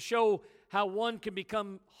storm to show how one can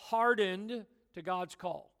become hardened to God's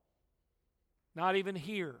call. Not even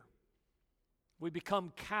here. We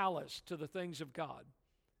become callous to the things of God.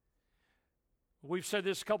 We've said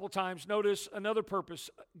this a couple times. Notice another purpose.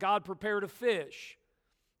 God prepared a fish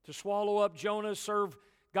to swallow up Jonah, serve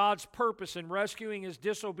God's purpose in rescuing his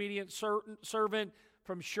disobedient servant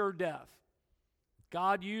from sure death.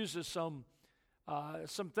 God uses some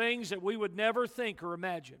things that we would never think or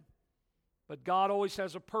imagine. But God always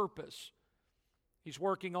has a purpose. He's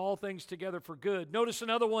working all things together for good. Notice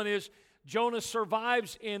another one is Jonah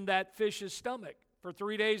survives in that fish's stomach for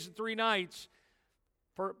 3 days and 3 nights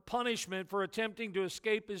for punishment for attempting to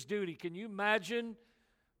escape his duty. Can you imagine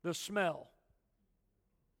the smell?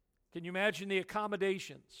 Can you imagine the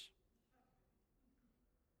accommodations?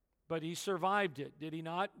 But he survived it, did he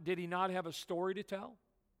not? Did he not have a story to tell?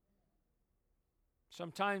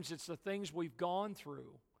 Sometimes it's the things we've gone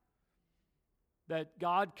through that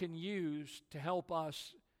God can use to help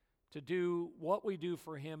us to do what we do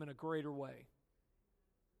for him in a greater way.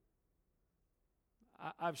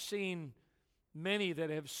 I've seen many that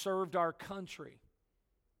have served our country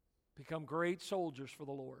become great soldiers for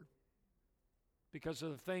the Lord because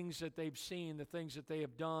of the things that they've seen, the things that they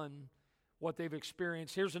have done, what they've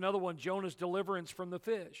experienced. Here's another one, Jonah's deliverance from the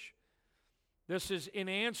fish. This is in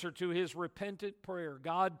answer to his repentant prayer.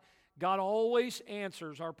 God always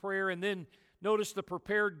answers our prayer. And then notice the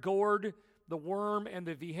prepared gourd, the worm, and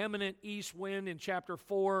the vehement east wind in chapter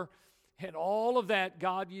 4. And all of that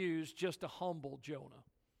God used just to humble Jonah.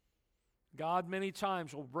 God many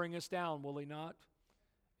times will bring us down, will he not?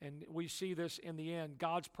 And we see this in the end,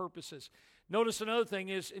 God's purposes. Notice another thing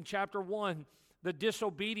is in chapter 1, the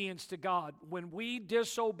disobedience to God. When we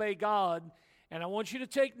disobey God, and I want you to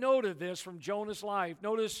take note of this from Jonah's life,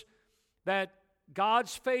 notice that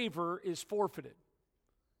God's favor is forfeited.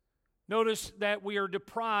 Notice that we are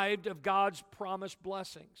deprived of God's promised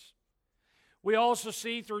blessings. We also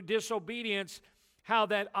see through disobedience how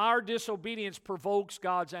that our disobedience provokes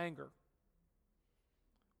God's anger.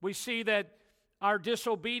 We see that our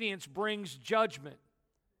disobedience brings judgment,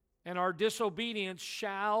 and our disobedience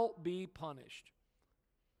shall be punished.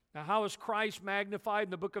 Now, how is Christ magnified in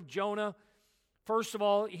the book of Jonah? First of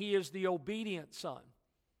all, he is the obedient son.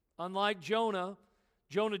 Unlike Jonah,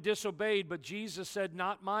 Jonah disobeyed, but Jesus said,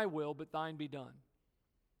 "Not my will, but thine be done."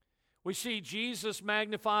 We see Jesus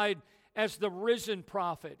magnified as the risen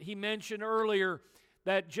prophet. He mentioned earlier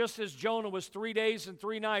that just as Jonah was 3 days and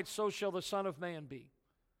 3 nights, so shall the Son of Man be.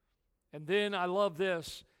 And then, I love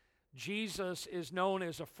this, Jesus is known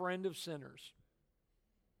as a friend of sinners.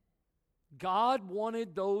 God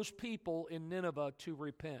wanted those people in Nineveh to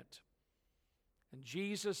repent. And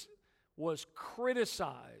Jesus was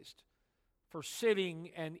criticized for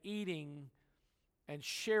sitting and eating and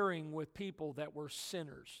sharing with people that were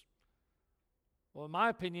sinners. Well, in my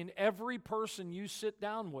opinion, every person you sit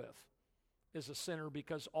down with is a sinner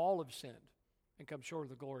because all have sinned and come short of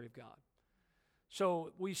the glory of God.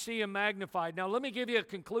 So we see him magnified. Now let me give you a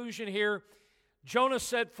conclusion here. Jonah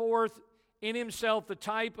set forth in himself the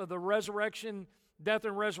type of the resurrection death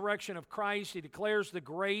and resurrection of Christ. He declares the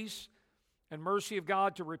grace and mercy of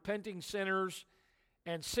God to repenting sinners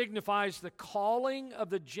and signifies the calling of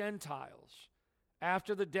the Gentiles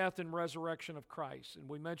after the death and resurrection of Christ. And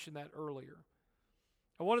we mentioned that earlier.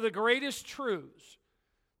 And one of the greatest truths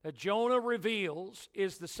that Jonah reveals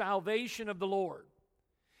is the salvation of the Lord.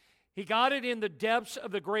 He got it in the depths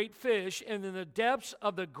of the great fish and in the depths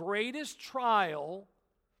of the greatest trial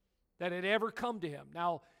that had ever come to him.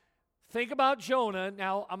 Now, think about Jonah.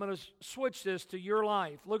 Now, I'm going to switch this to your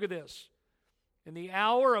life. Look at this. In the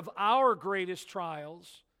hour of our greatest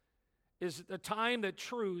trials is the time that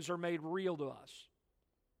truths are made real to us.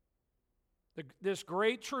 This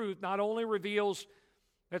great truth not only reveals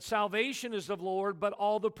that salvation is of the Lord, but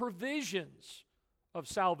all the provisions of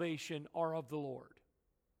salvation are of the Lord.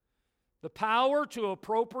 The power to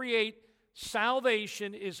appropriate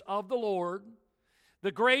salvation is of the Lord.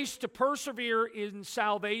 The grace to persevere in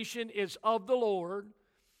salvation is of the Lord.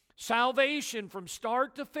 Salvation from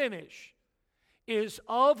start to finish is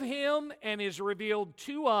of Him and is revealed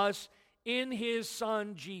to us in His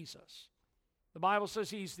Son, Jesus. The Bible says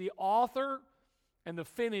He's the author and the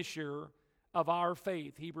finisher of our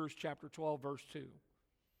faith, Hebrews chapter 12, verse 2.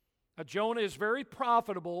 Now, Jonah is very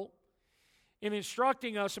profitable in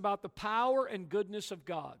instructing us about the power and goodness of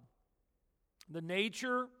God, the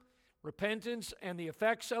nature, repentance, and the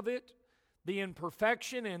effects of it, the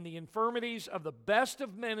imperfection and the infirmities of the best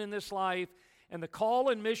of men in this life, and the call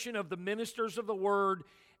and mission of the ministers of the Word,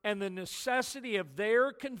 and the necessity of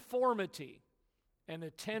their conformity and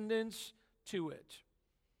attendance to it.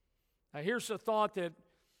 Now, here's a thought that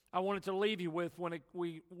I wanted to leave you with when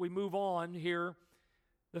we move on here.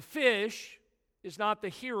 The fish is not the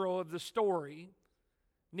hero of the story.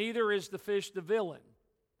 Neither is the fish the villain.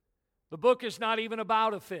 The book is not even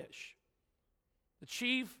about a fish. The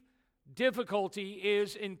chief difficulty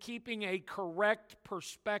is in keeping a correct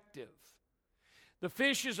perspective. The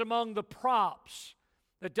fish is among the props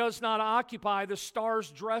that does not occupy the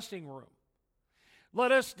star's dressing room.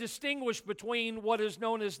 Let us distinguish between what is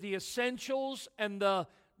known as the essentials and the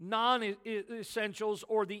non-essentials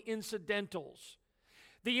or the incidentals.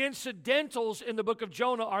 The incidentals in the book of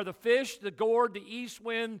Jonah are the fish, the gourd, the east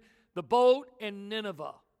wind, the boat, and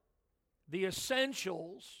Nineveh. The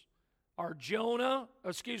essentials are Jehovah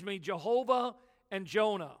and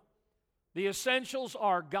Jonah. The essentials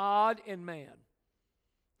are God and man.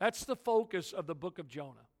 That's the focus of the book of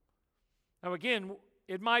Jonah. Now again,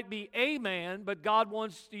 it might be a man, but God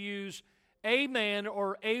wants to use a man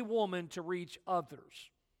or a woman to reach others.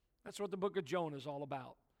 That's what the book of Jonah is all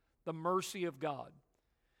about, the mercy of God.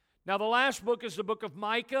 Now the last book is the book of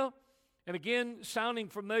Micah, and again, sounding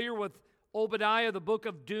familiar with Obadiah, the book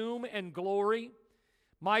of doom and glory.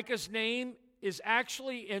 Micah's name is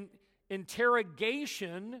actually an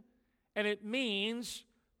interrogation, and it means,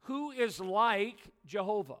 who is like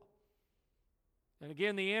Jehovah? And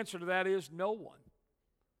again, the answer to that is no one.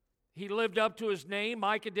 He lived up to his name,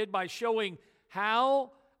 Micah did, by showing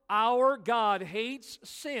how our God hates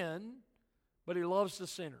sin, but He loves the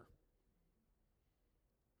sinner.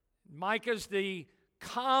 Micah's the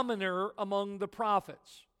commoner among the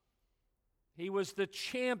prophets. He was the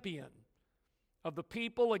champion of the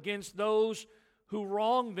people against those who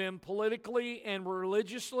wronged them politically and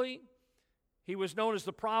religiously. He was known as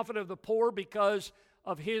the prophet of the poor because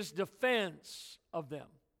of his defense of them.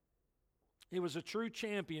 He was a true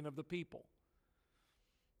champion of the people.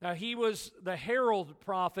 Now, he was the herald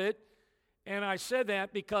prophet, and I said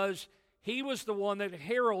that because he was the one that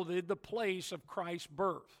heralded the place of Christ's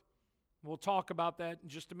birth. We'll talk about that in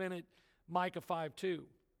just a minute, Micah 5:2.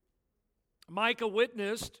 Micah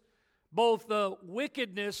witnessed both the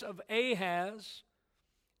wickedness of Ahaz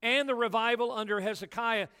and the revival under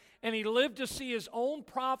Hezekiah, and he lived to see his own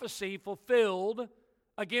prophecy fulfilled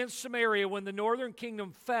against Samaria when the northern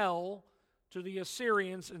kingdom fell to the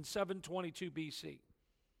Assyrians in 722 BC.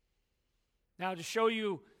 Now, to show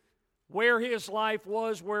you where his life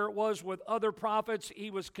was, where it was with other prophets,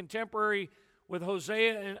 he was contemporary with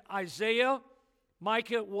Hosea and Isaiah.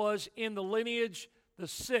 Micah was in the lineage, the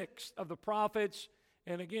sixth of the prophets.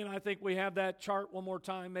 And again, I think we have that chart one more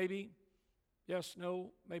time, maybe. Yes,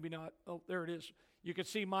 no, maybe not. Oh, there it is. You can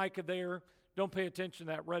see Micah there. Don't pay attention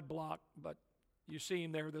to that red block, but you see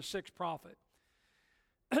him there, the sixth prophet.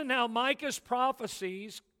 Now, Micah's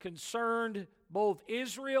prophecies concerned both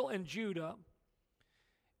Israel and Judah,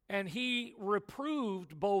 and he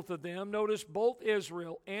reproved both of them. Notice both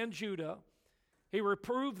Israel and Judah. He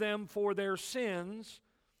reproved them for their sins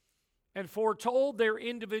and foretold their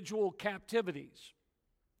individual captivities.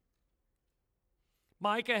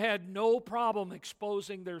 Micah had no problem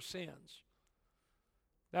exposing their sins.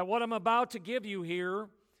 that what I'm about to give you here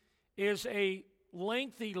is a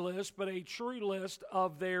lengthy list, but a true list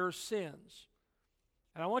of their sins.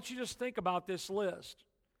 And I want you to just think about this list: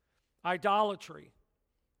 idolatry,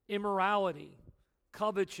 immorality,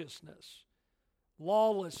 covetousness,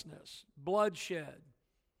 lawlessness, bloodshed,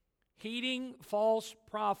 heeding false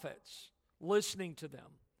prophets, listening to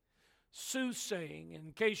them, soothsaying.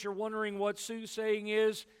 In case you're wondering what soothsaying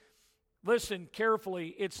is, listen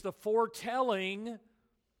carefully. It's the foretelling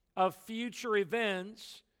of future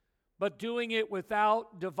events, but doing it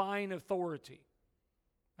without divine authority.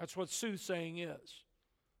 That's what soothsaying is.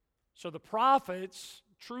 So the prophets,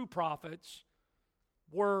 true prophets,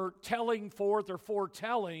 were telling forth or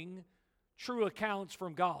foretelling true accounts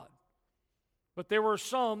from God. But there were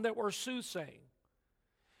some that were soothsaying.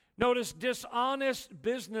 Notice dishonest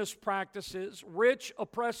business practices, rich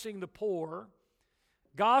oppressing the poor,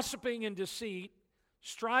 gossiping and deceit,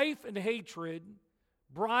 strife and hatred,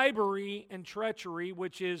 bribery and treachery,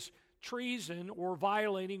 which is treason or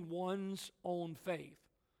violating one's own faith.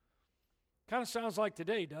 Kind of sounds like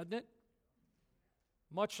today, doesn't it?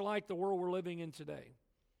 Much like the world we're living in today.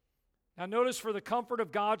 Now notice, for the comfort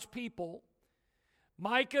of God's people,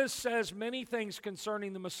 Micah says many things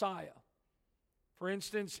concerning the Messiah. For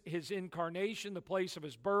instance, his incarnation, the place of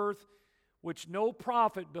his birth, which no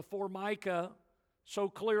prophet before Micah so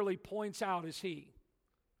clearly points out as he.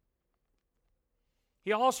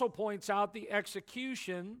 He also points out the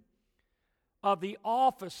execution of the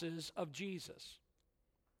offices of Jesus.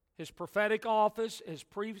 His prophetic office, his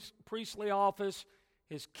priestly office,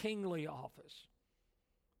 his kingly office.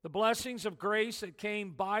 The blessings of grace that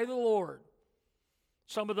came by the Lord.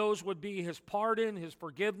 Some of those would be his pardon, his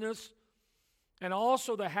forgiveness, and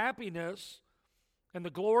also the happiness and the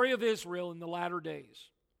glory of Israel in the latter days.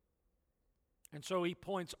 And so he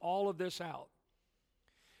points all of this out.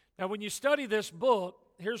 Now, when you study this book,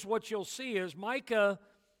 here's what you'll see is Micah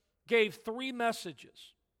gave 3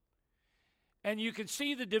 messages. And you can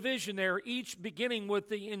see the division there, each beginning with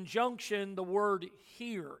the injunction, the word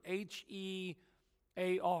hear, H-E-A-R.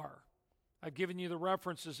 I've given you the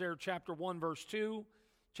references there, chapter 1, verse 2,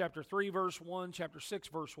 chapter 3, verse 1, chapter 6,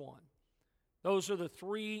 verse 1. Those are the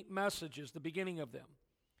 3 messages, the beginning of them.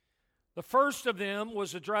 The first of them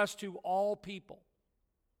was addressed to all people.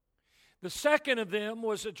 The second of them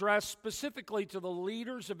was addressed specifically to the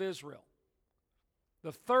leaders of Israel.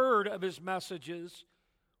 The third of his messages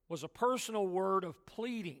was a personal word of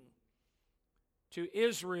pleading to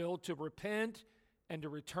Israel to repent and to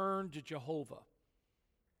return to Jehovah.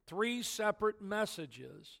 3 separate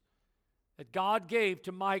messages that God gave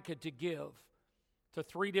to Micah to give to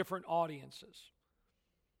 3 different audiences.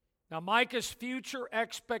 Now, Micah's future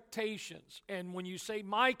expectations, and when you say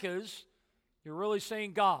Micah's, you're really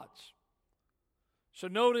saying God's. So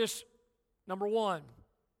notice, number 1,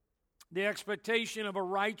 the expectation of a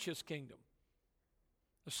righteous kingdom.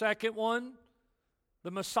 The second one,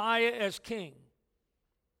 the Messiah as king.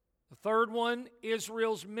 The third one,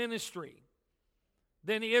 Israel's ministry.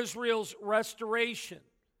 Then Israel's restoration.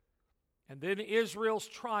 And then Israel's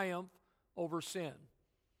triumph over sin.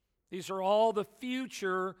 These are all the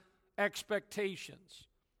future expectations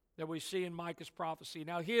that we see in Micah's prophecy.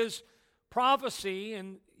 Now, his prophecy,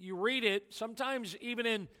 and you read it, sometimes even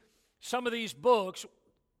in some of these books,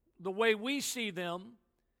 the way we see them,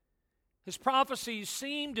 his prophecies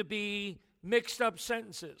seem to be mixed up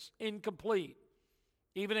sentences, incomplete,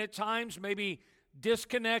 even at times maybe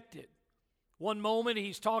disconnected. One moment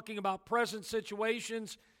he's talking about present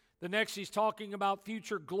situations, the next he's talking about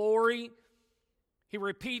future glory. He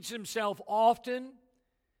repeats himself often,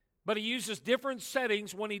 but he uses different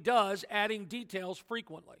settings when he does, adding details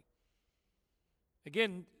frequently.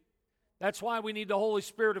 Again, that's why we need the Holy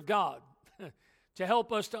Spirit of God to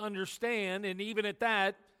help us to understand, and even at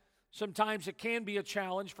that, sometimes it can be a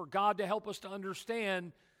challenge for God to help us to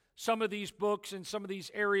understand some of these books and some of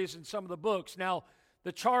these areas in some of the books. Now,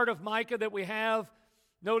 the chart of Micah that we have,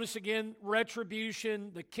 notice again,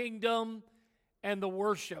 retribution, the kingdom, and the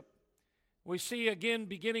worship. We see again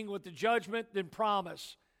beginning with the judgment, then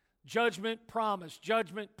promise. Judgment, promise,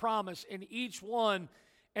 judgment, promise. In each one,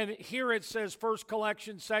 and here it says first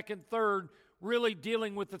collection, second, third, really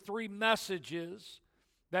dealing with the 3 messages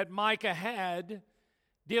that Micah had,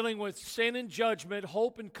 dealing with sin and judgment,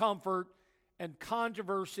 hope and comfort, and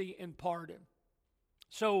controversy and pardon.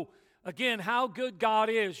 So, again, how good God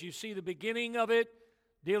is. You see the beginning of it,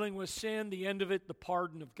 dealing with sin, the end of it, the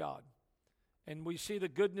pardon of God. And we see the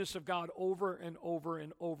goodness of God over and over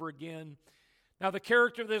and over again. Now, the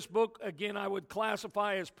character of this book, again, I would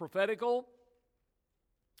classify as prophetical.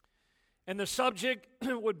 And the subject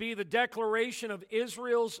would be the declaration of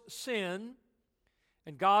Israel's sin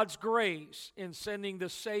and God's grace in sending the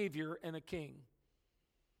Savior and a King.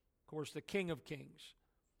 Of course, the King of Kings.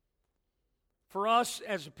 For us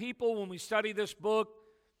as a people, when we study this book,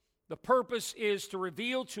 the purpose is to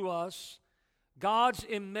reveal to us God's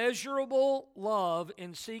immeasurable love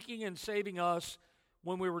in seeking and saving us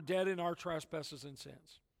when we were dead in our trespasses and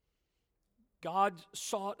sins. God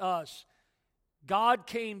sought us. God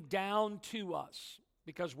came down to us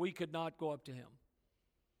because we could not go up to Him.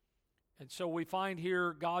 And so we find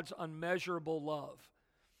here God's unmeasurable love.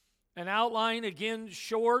 An outline, again,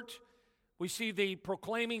 short. We see the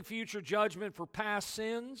proclaiming future judgment for past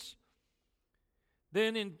sins.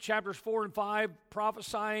 Then in chapters 4 and 5,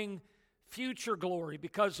 prophesying future glory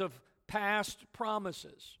because of past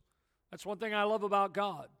promises. That's one thing I love about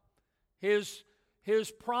God. His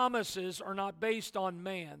promises are not based on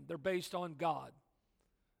man. They're based on God.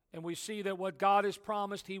 And we see that what God has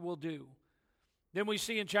promised, He will do. Then we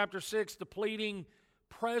see in chapter 6 the pleading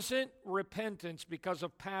present repentance because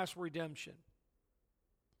of past redemption.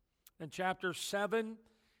 In chapter 7,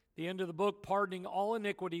 the end of the book, pardoning all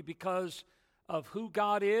iniquity because of who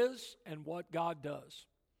God is and what God does.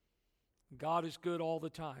 God is good all the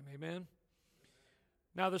time. Amen?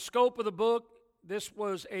 Now, the scope of the book, this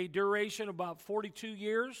was a duration of about 42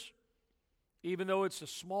 years, even though it's a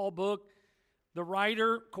small book. The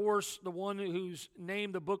writer, of course, the one whose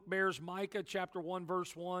name the book bears, Micah, chapter 1,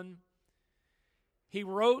 verse 1. He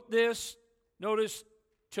wrote this, notice,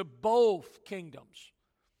 to both kingdoms.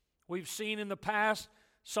 We've seen in the past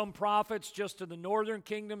some prophets just to the northern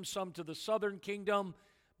kingdom, some to the southern kingdom.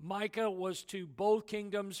 Micah was to both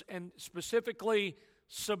kingdoms, and specifically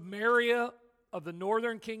Samaria of the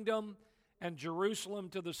northern kingdom and Jerusalem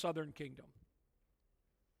to the southern kingdom.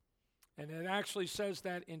 And it actually says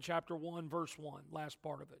that in chapter 1, verse 1, last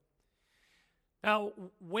part of it. Now,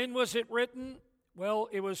 when was it written? Well,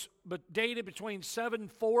 it was dated between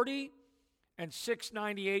 740 and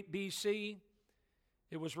 698 BC.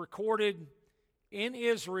 It was recorded in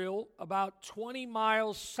Israel about 20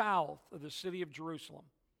 miles south of the city of Jerusalem.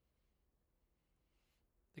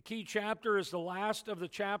 The key chapter is the last of the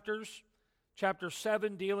chapters, chapter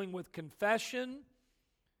 7, dealing with confession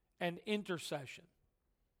and intercession.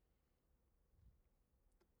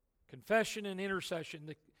 Confession and intercession.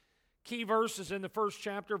 The key verse is in the first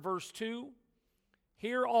chapter, verse 2.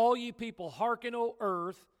 Hear all ye people, hearken, O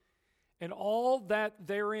earth, and all that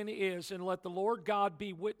therein is, and let the Lord God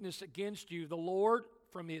be witness against you, the Lord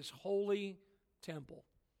from His holy temple.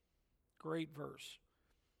 Great verse.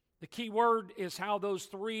 The key word is how those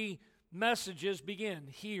three messages begin.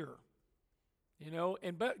 Hear.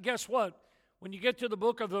 But guess what? When you get to the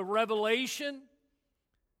book of the Revelation,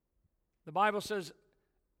 the Bible says,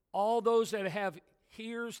 all those that have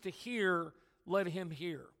ears to hear, let him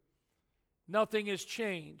hear. Nothing has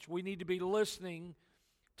changed. We need to be listening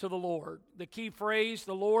to the Lord. The key phrase,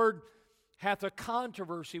 the Lord hath a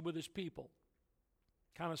controversy with His people.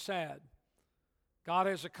 Kind of sad. God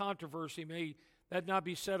has a controversy. May that not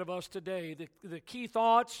be said of us today. The key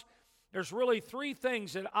thoughts, there's really three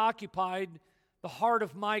things that occupied the heart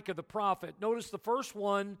of Micah the prophet. Notice the first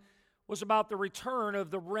one was about the return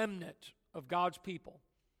of the remnant of God's people.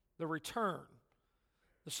 The return.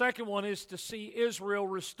 The second one is to see Israel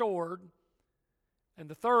restored. And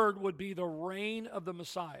the third would be the reign of the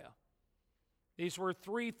Messiah. These were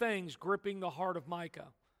three things gripping the heart of Micah.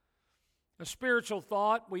 A spiritual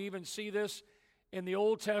thought, we even see this in the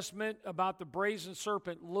Old Testament about the brazen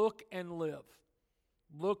serpent. Look and live.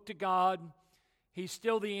 Look to God. He's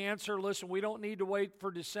still the answer. Listen, we don't need to wait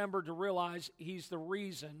for December to realize He's the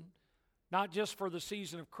reason, not just for the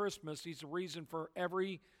season of Christmas. He's the reason for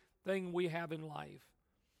everything we have in life.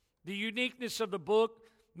 The uniqueness of the book,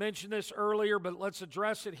 mentioned this earlier, but let's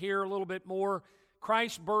address it here a little bit more.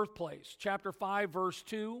 Christ's birthplace, chapter 5, verse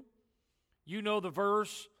 2. You know the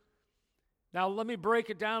verse. Now let me break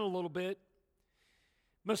it down a little bit.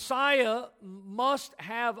 Messiah must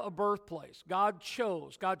have a birthplace. God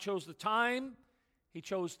chose the time. He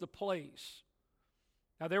chose the place.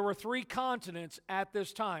 Now there were three continents at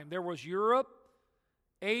this time. There was Europe,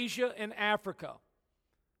 Asia, and Africa.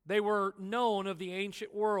 They were known of the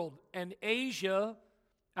ancient world, and Asia,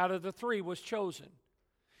 out of the three, was chosen.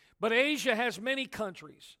 But Asia has many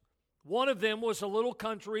countries. One of them was a little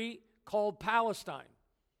country called Palestine,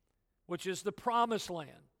 which is the Promised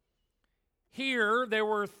Land. Here, there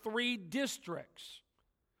were three districts.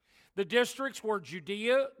 The districts were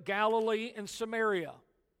Judea, Galilee, and Samaria.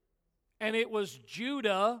 And it was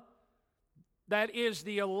Judah that is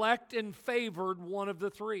the elect and favored one of the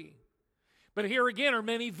three. But here again are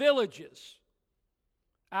many villages.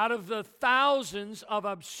 Out of the thousands of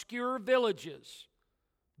obscure villages,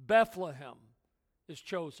 Bethlehem is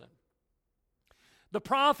chosen. The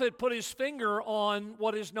prophet put his finger on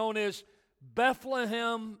what is known as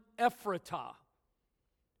Bethlehem Ephratah.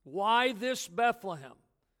 Why this Bethlehem?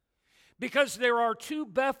 Because there are two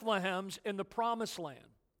Bethlehems in the Promised Land.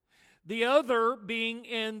 The other being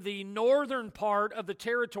in the northern part of the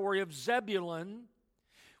territory of Zebulun,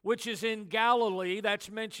 which is in Galilee. That's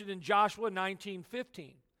mentioned in Joshua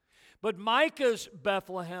 19:15. But Micah's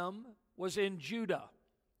Bethlehem was in Judah.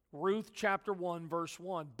 Ruth chapter 1, verse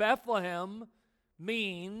 1. Bethlehem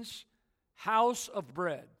means house of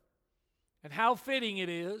bread. And how fitting it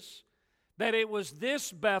is that it was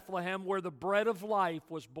this Bethlehem where the bread of life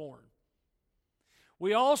was born.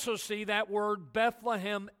 We also see that word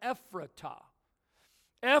Bethlehem Ephratah.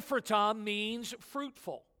 Ephratah means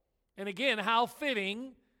fruitful. And again, how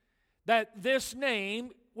fitting that this name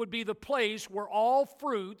would be the place where all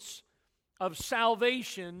fruits of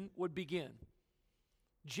salvation would begin.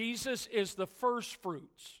 Jesus is the first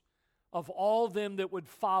fruits of all them that would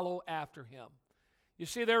follow after him. You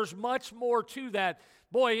see, there's much more to that.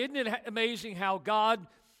 Boy, isn't it amazing how God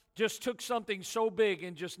just took something so big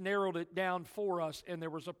and just narrowed it down for us, and there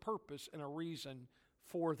was a purpose and a reason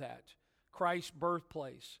for that. Christ's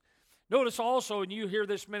birthplace. Notice also, and you hear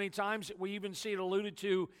this many times, we even see it alluded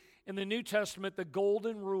to in the New Testament, the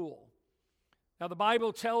golden rule. Now, the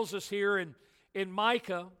Bible tells us here in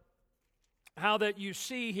Micah how that you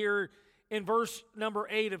see here in verse number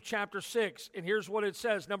 8 of chapter 6. And here's what it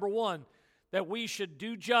says. Number 1, that we should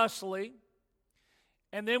do justly.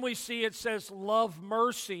 And then we see it says, love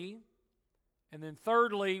mercy. And then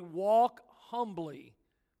thirdly, walk humbly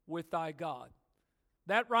with thy God.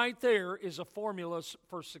 That right there is a formula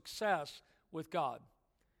for success with God.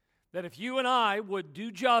 That if you and I would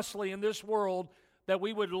do justly in this world, that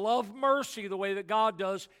we would love mercy the way that God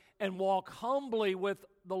does and walk humbly with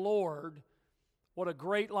the Lord, what a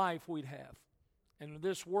great life we'd have. And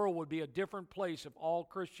this world would be a different place if all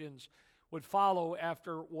Christians would follow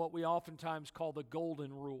after what we oftentimes call the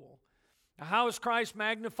golden rule. Now, how is Christ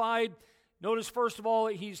magnified? Notice, first of all,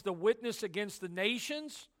 he's the witness against the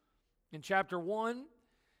nations in chapter 1.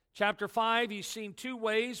 Chapter 5, he's seen two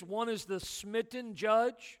ways. One is the smitten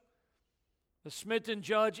judge,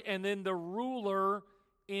 and then the ruler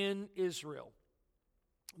in Israel.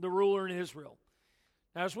 The ruler in Israel.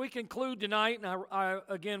 Now, as we conclude tonight, and I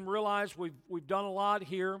again realize we've done a lot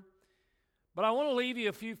here, but I want to leave you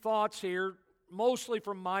a few thoughts here, mostly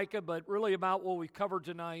from Micah, but really about what we've covered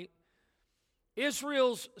tonight.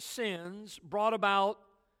 Israel's sins brought about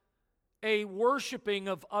a worshiping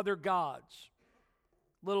of other gods,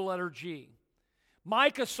 little letter G.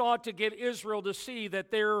 Micah sought to get Israel to see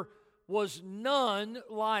that there was none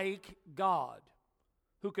like God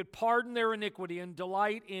who could pardon their iniquity and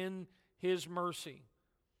delight in his mercy.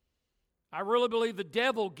 I really believe the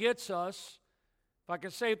devil gets us, if I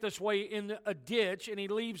can say it this way, in a ditch, and he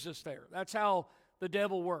leaves us there. That's how the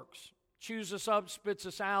devil works. Chews us up, spits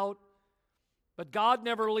us out. But God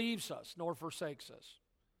never leaves us nor forsakes us.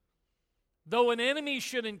 Though an enemy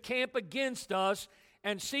should encamp against us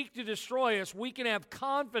and seek to destroy us, we can have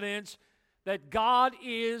confidence that God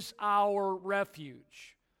is our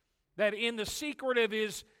refuge. That in the secret of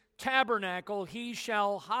his tabernacle he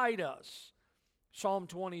shall hide us. Psalm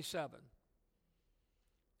 27.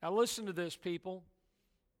 Now listen to this, people.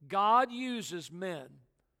 God uses men,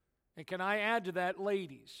 and can I add to that,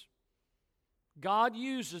 ladies? God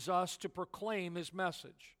uses us to proclaim his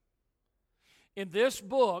message. In this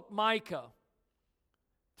book, Micah,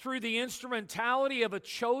 through the instrumentality of a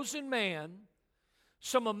chosen man,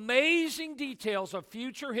 some amazing details of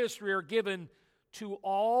future history are given to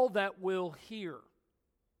all that will hear.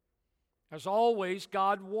 As always,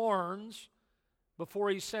 God warns before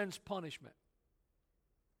he sends punishment.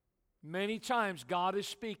 Many times God is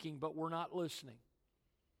speaking, but we're not listening.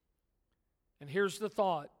 And here's the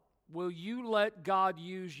thought. Will you let God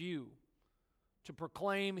use you to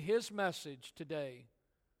proclaim his message today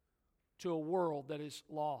to a world that is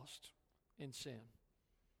lost in sin?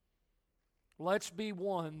 Let's be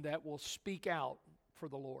one that will speak out for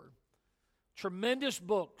the Lord. Tremendous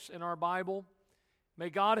books in our Bible. May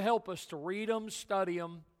God help us to read them, study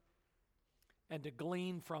them, and to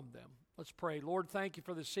glean from them. Let's pray. Lord, thank you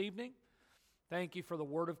for this evening. Thank you for the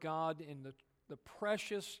Word of God and the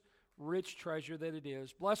precious, rich treasure that it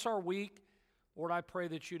is. Bless our week. Lord, I pray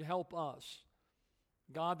that you'd help us.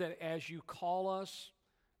 God, that as you call us,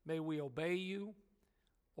 may we obey you.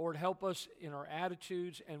 Lord, help us in our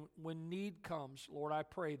attitudes, and when need comes, Lord, I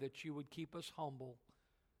pray that you would keep us humble,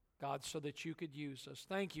 God, so that you could use us.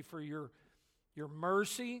 Thank you for your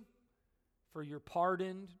mercy, for your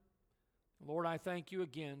pardon. Lord, I thank you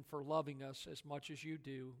again for loving us as much as you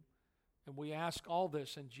do. And we ask all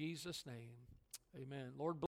this in Jesus' name. Amen. Lord,